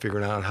staff and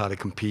figuring out how to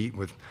compete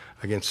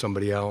against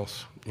somebody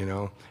else.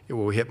 It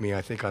will hit me,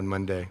 I think, on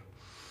Monday.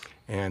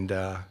 And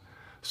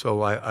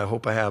so I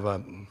hope I have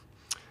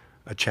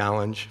a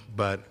challenge,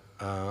 but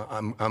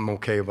I'm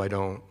okay if I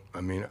don't. I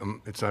mean,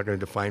 it's not going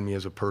to define me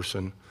as a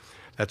person.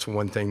 That's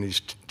one thing these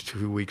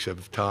 2 weeks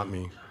have taught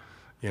me.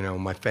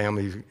 My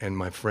family and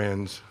my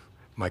friends,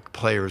 my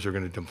players are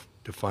going to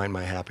define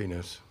my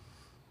happiness.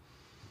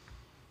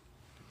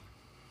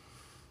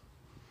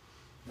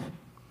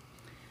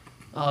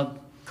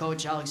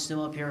 Coach Alex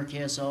Stimm up here at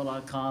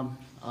KSL.com.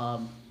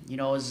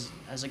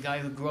 As a guy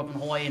who grew up in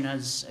Hawaii and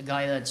as a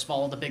guy that's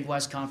followed the Big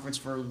West Conference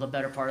for the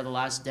better part of the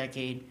last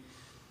decade,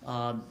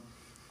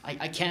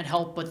 I can't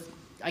help but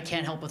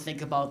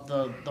think about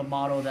the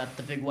motto that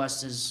the Big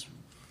West is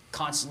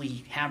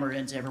constantly hammered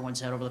into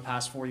everyone's head over the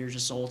past 4 years or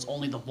so. It's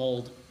only the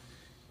bold.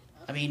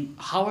 I mean,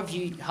 how have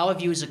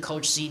you as a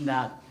coach seen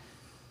that?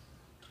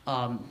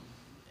 How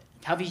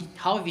have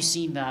you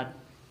seen that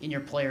in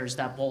your players,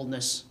 that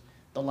boldness,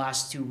 the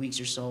last 2 weeks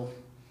or so?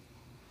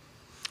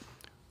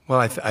 Well,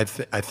 I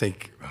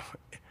think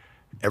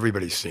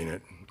everybody's seen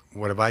it.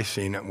 What have I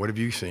seen? What have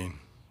you seen?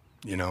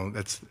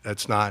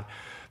 That's not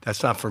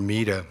for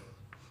me to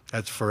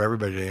That's for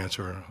everybody to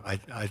answer. I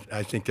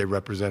think they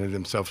represented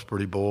themselves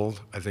pretty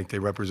bold. I think they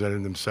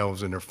represented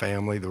themselves and their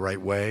family the right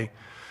way.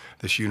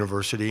 This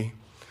university,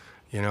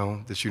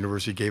 this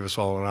university gave us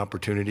all an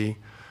opportunity,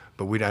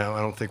 but I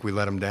don't think we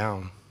let them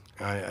down.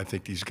 I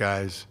think these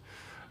guys,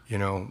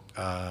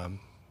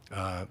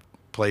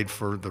 played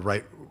for the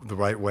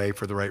right way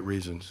for the right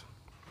reasons.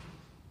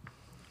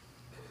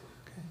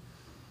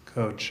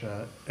 Coach,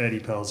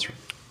 Eddie Pels,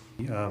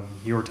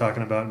 you were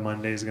talking about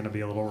Monday is going to be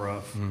a little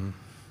rough.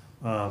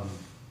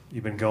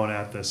 You've been going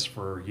at this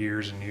for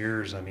years and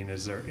years. I mean,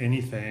 is there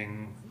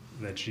anything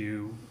that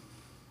you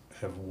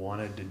have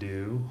wanted to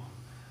do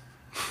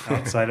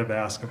outside of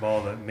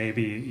basketball that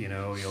maybe,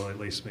 you'll at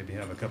least maybe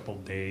have a couple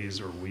days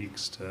or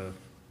weeks to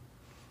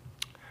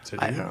do?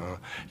 I don't know.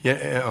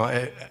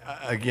 Yeah,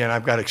 again,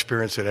 I've got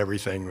experience at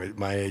everything at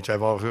my age.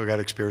 I've also got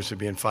experience at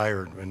being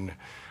fired. And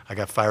I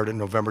got fired on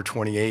November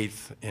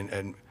 28th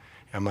in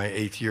my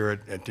 8th year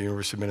at the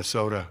University of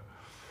Minnesota.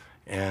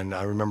 And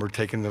I remember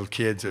taking the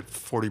kids at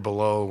 40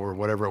 below or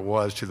whatever it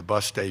was to the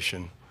bus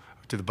station,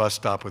 to the bus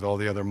stop with all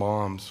the other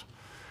moms.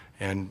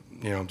 And,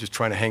 just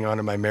trying to hang on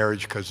to my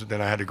marriage because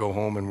then I had to go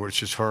home and it's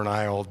just her and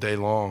I all day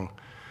long.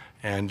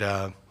 And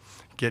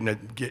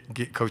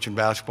coaching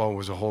basketball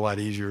was a whole lot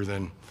easier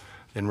than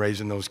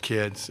raising those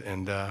kids.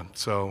 And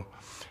so,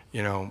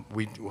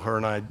 her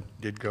and I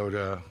did go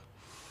to,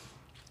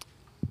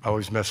 I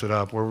always mess it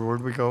up. Where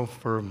did we go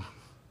for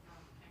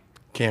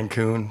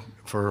Cancun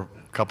for a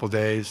couple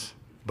days?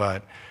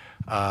 But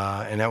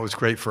and that was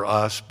great for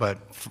us.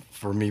 But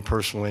for me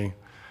personally,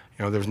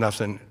 there's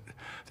nothing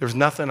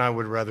I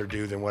would rather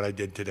do than what I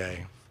did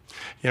today.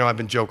 I've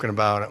been joking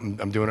about it.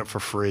 I'm doing it for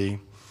free,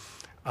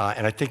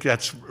 and I think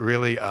that's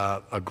really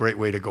a great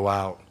way to go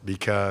out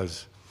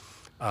because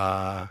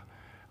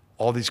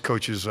all these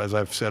coaches, as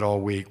I've said all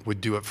week,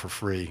 would do it for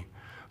free.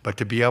 But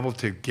to be able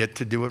to get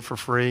to do it for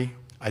free,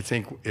 I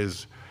think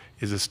is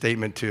a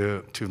statement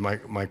to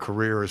my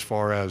career as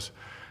far as,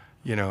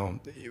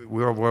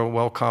 we're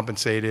well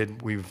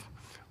compensated. We've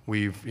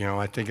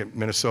I think at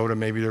Minnesota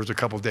maybe there was a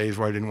couple days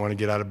where I didn't want to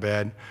get out of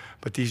bed,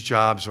 but these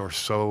jobs are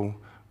so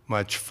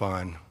much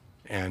fun,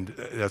 and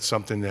that's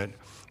something that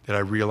I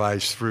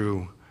realized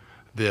through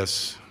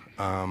these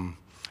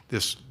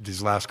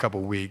last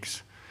couple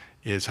weeks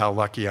is how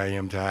lucky I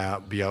am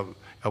to be able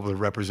to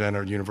represent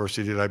a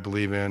university that I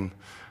believe in,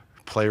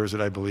 players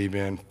that I believe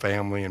in,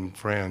 family and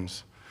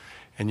friends.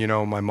 And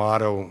my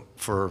motto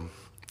for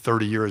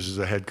 30 years as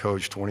a head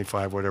coach,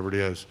 25, whatever it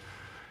is,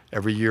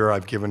 every year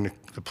I've given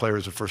the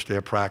players the first day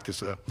of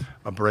practice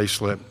a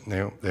bracelet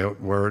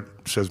where it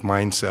says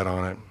mindset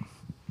on it.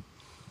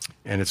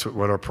 And it's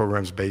what our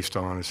program's based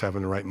on, is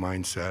having the right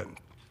mindset.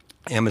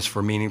 M is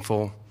for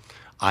meaningful,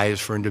 I is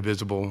for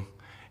indivisible,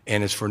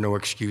 N is for no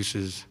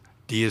excuses,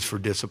 D is for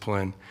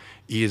discipline,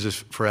 E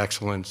is for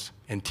excellence,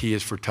 and T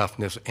is for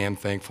toughness and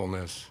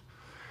thankfulness.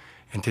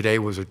 And today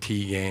was a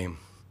T game.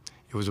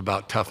 It was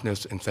about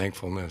toughness and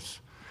thankfulness.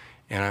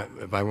 And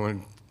if I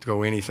want to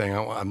go anything,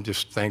 I'm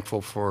just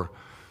thankful for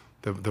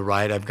the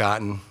ride I've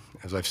gotten.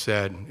 As I've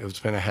said, it's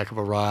been a heck of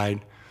a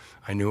ride.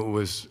 I knew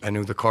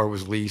the car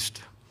was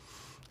leased.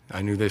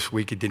 I knew this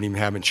week it didn't even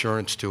have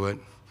insurance to it.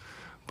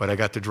 But I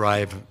got to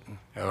drive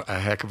a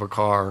heck of a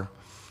car,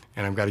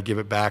 and I've got to give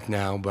it back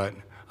now. But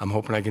I'm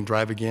hoping I can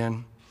drive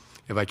again.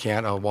 If I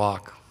can't, I'll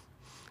walk,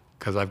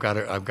 because I've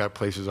got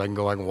places I can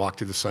go. I can walk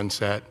to the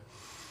sunset,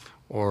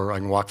 or I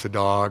can walk the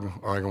dog,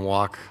 or I can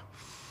walk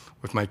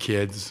with my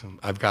kids.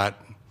 I've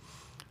got,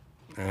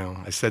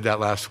 I said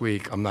that last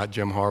week, I'm not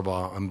Jim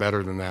Harbaugh. I'm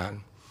better than that.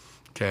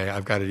 Okay,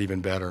 I've got it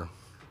even better.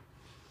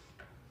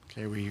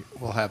 Okay,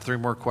 we'll have 3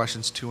 more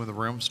questions, 2 in the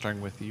room,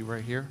 starting with you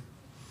right here,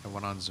 and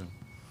 1 on Zoom.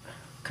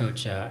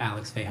 Coach,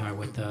 Alex Fahar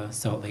with the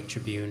Salt Lake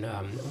Tribune.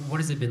 What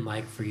has it been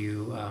like for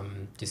you,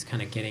 just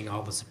kind of getting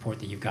all the support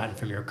that you've gotten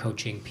from your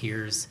coaching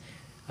peers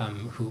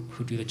who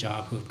do the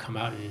job, who have come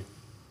out and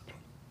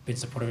been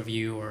supportive of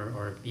you,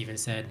 or even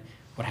said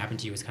what happened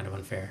to you was kind of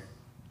unfair?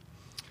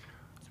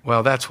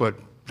 Well, that's what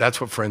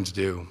friends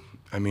do.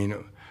 I mean,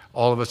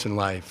 all of us in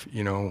life,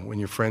 when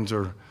your friends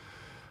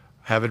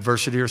have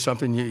adversity or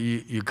something,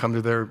 you come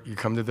to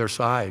their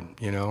side.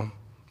 They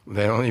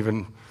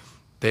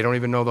don't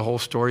even know the whole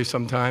story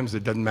sometimes.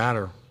 It doesn't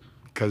matter,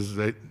 because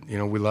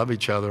we love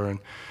each other. And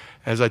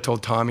as I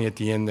told Tommy at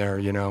the end there,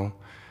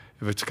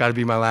 if it's got to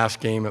be my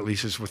last game, at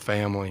least it's with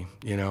family.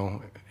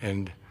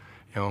 And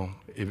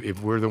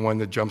if we're the one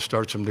that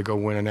jumpstarts them to go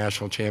win a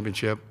national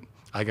championship,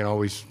 I can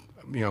always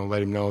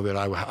let him know that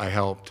I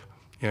helped.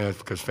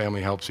 Because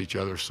family helps each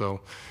other.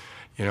 So,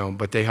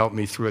 but they helped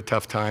me through a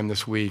tough time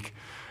this week,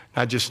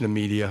 not just in the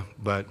media,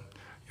 but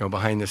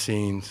behind the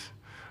scenes.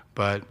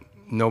 But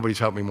nobody's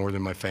helped me more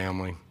than my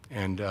family,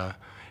 and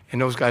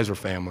those guys are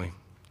family.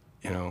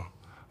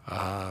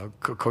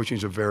 Coaching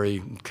is a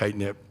very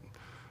tight-knit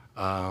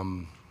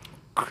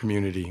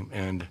community,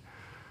 and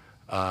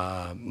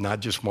not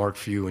just Mark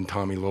Few and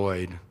Tommy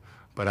Lloyd,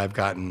 but I've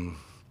gotten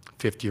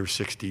 50 or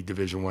 60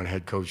 Division I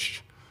head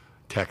coach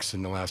texts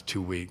in the last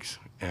 2 weeks,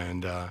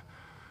 and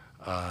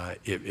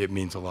it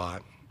means a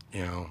lot.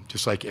 You know,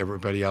 just like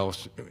everybody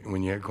else,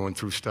 when you're going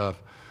through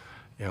stuff,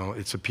 you know,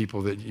 it's the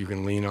people that you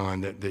can lean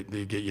on that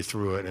get you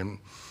through it. And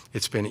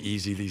it's been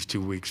easy these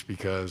 2 weeks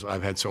because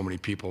I've had so many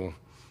people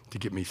to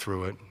get me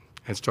through it.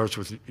 And it starts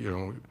with, you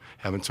know,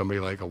 having somebody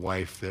like a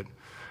wife that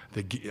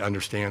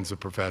understands the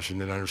profession,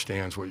 that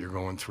understands what you're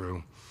going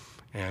through.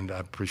 And I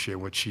appreciate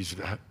what she's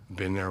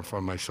been there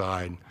from my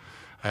side.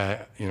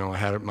 You know,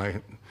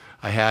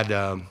 I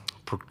had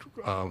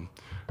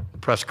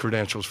press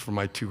credentials for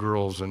my 2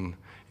 girls and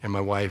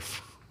my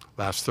wife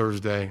last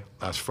Thursday,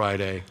 last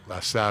Friday,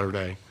 last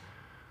Saturday,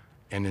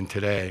 and then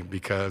today,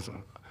 because,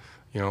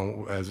 you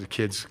know, as the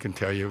kids can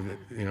tell you,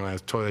 you know,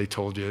 as they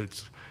told you,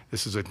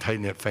 this is a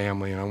tight-knit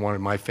family, and I wanted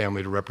my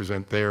family to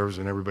represent theirs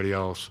and everybody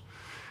else.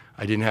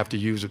 I didn't have to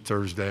use it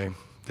Thursday.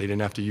 They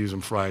didn't have to use them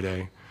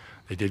Friday.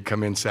 They did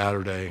come in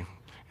Saturday,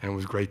 and it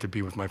was great to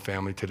be with my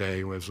family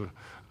today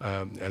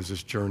as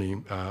this journey,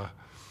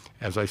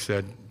 as I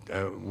said,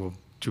 will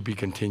to be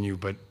continued,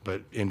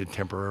 but ended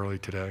temporarily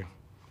today.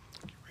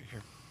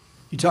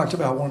 You talked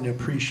about wanting to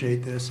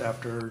appreciate this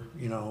after,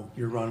 you know,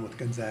 your run with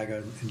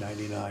Gonzaga in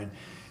 '99.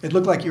 It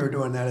looked like you were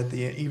doing that at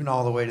the end, even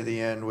all the way to the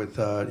end with,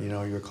 you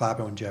know, you were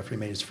clapping when Jeffrey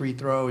made his free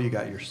throw. You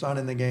got your son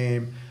in the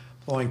game,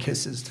 blowing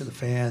kisses to the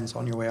fans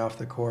on your way off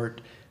the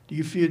court. Do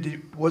you feel?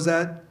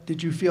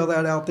 Did you feel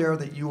that out there,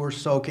 that you were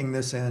soaking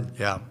this in?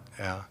 Yeah.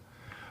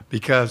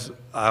 Because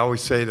I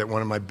always say that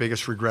one of my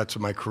biggest regrets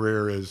of my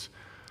career is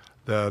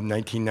the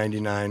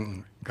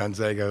 1999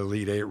 Gonzaga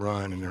Elite Eight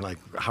run, and they're like,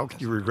 how can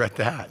you regret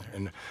that?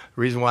 And the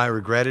reason why I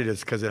regret it is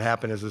because it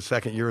happened as the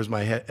second year as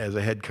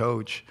a head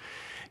coach,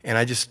 and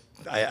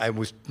I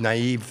was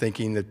naive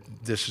thinking that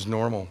this is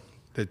normal,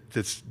 that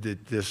this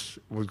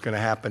was going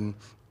to happen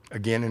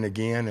again and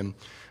again, and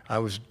I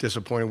was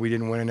disappointed we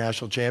didn't win a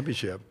national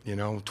championship. You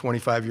know,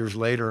 25 years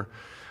later,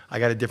 I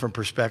got a different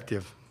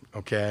perspective.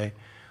 Okay,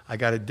 I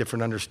got a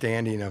different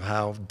understanding of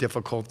how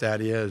difficult that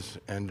is,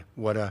 and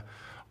what a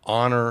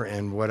honor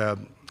and what a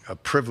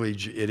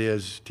privilege it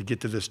is to get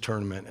to this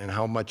tournament, and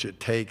how much it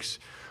takes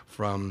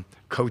from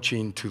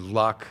coaching to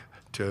luck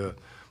to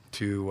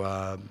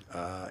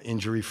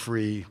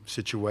injury-free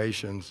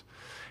situations.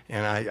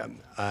 And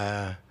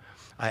I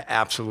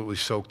absolutely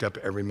soaked up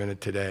every minute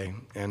today,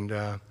 and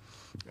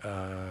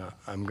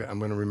I'm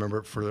going to remember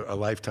it for a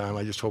lifetime.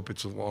 I just hope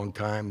it's a long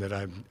time that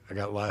I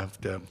got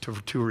left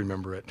to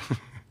remember it.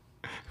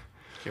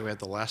 Okay, we have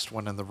the last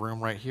one in the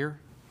room right here.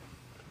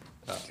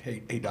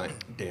 Hey,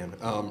 Dan.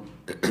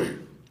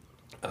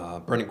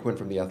 Brendan Quinn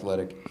from The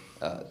Athletic.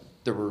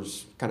 There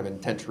was kind of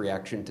intense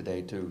reaction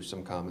today to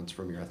some comments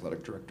from your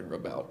athletic director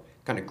about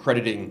kind of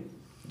crediting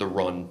the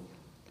run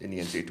in the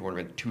NCAA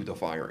tournament to the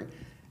firing.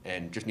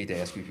 And just need to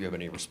ask you if you have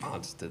any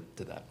response to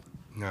that.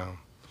 No.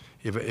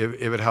 If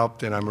it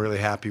helped, then I'm really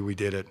happy we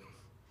did it,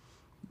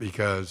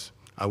 because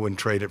I wouldn't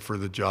trade it for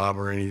the job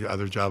or any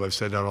other job. I've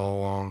said that all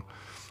along.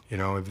 You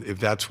know, if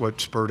that's what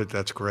spurred it,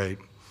 that's great.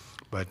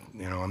 But,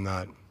 you know, I'm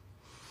not.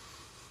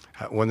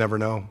 We'll never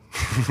know,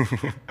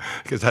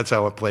 because that's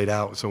how it played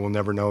out. So we'll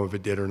never know if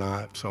it did or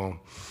not. So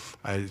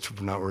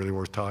it's not really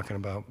worth talking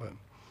about. But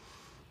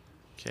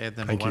okay,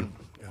 then thank you.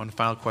 One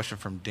final question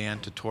from Dan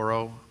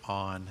Totoro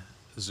on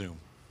Zoom.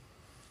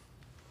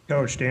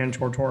 Coach Dan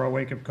Tortora,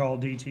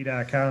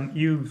 wakeupcalldt.com.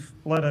 You've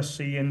let us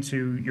see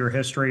into your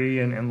history,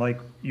 and like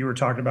you were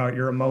talking about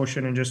your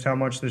emotion and just how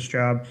much this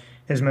job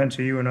has meant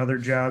to you and other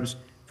jobs.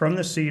 From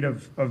the seat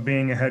of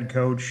being a head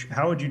coach,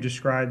 how would you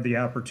describe the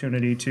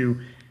opportunity to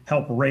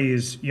help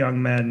raise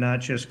young men, not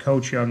just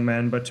coach young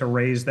men, but to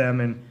raise them,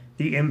 and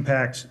the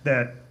impact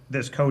that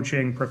this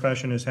coaching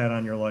profession has had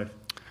on your life?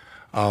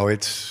 Oh,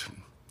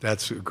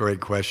 that's a great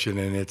question,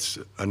 and it's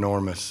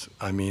enormous.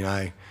 I mean,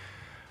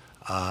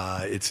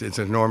 it's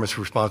an enormous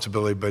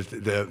responsibility, but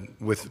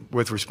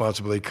with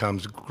responsibility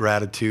comes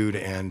gratitude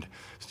and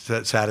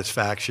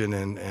satisfaction,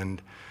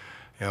 and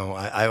you know,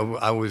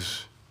 I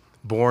was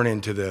born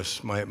into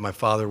this. My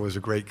father was a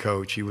great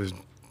coach. He was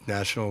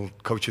National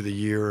Coach of the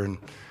Year in,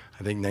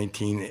 I think,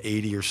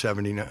 1980 or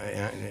 70,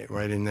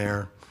 right in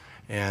there.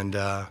 And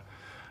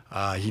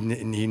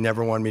he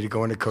never wanted me to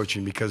go into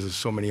coaching because of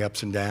so many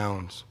ups and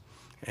downs.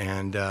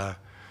 And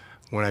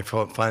when I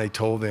finally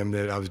told him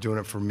that I was doing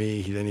it for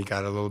me, then he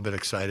got a little bit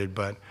excited.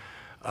 But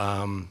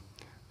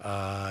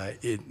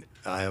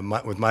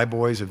with my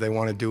boys, if they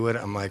want to do it,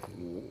 I'm like,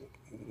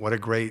 what a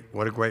great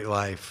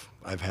life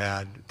I've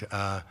had.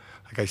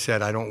 Like I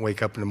said, I don't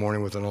wake up in the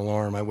morning with an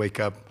alarm. I wake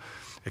up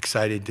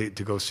excited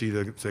to go see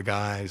the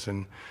guys.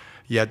 And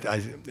yet,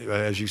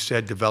 as you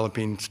said,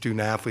 developing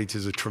student athletes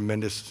is a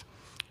tremendous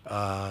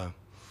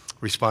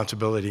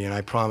responsibility. And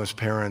I promise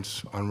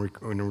parents in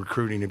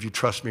recruiting, if you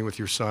trust me with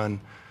your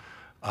son,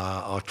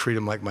 I'll treat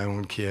them like my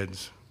own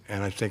kids.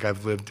 And I think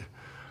I've lived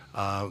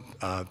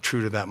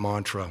true to that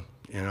mantra.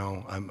 You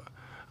know,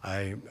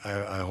 I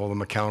hold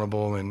them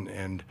accountable,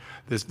 and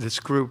this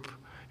group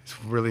is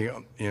really,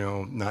 you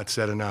know, not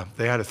said enough.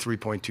 They had a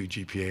 3.2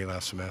 GPA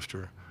last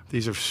semester.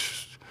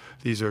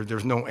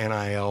 There's no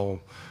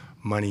NIL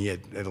money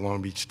at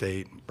Long Beach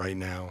State right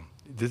now.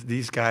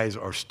 These guys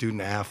are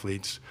student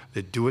athletes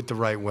that do it the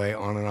right way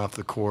on and off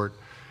the court,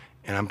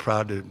 and I'm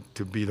proud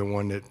to be the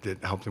one that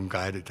helped him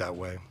guide it that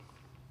way.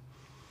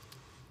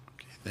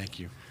 Thank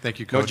you. Thank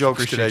you, No Coach. jokes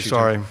Appreciate today, you,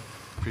 sorry.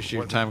 Appreciate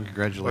your time and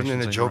congratulations. Wasn't in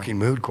a on your run. joking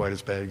mood quite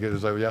as bad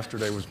because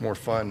yesterday was more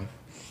fun.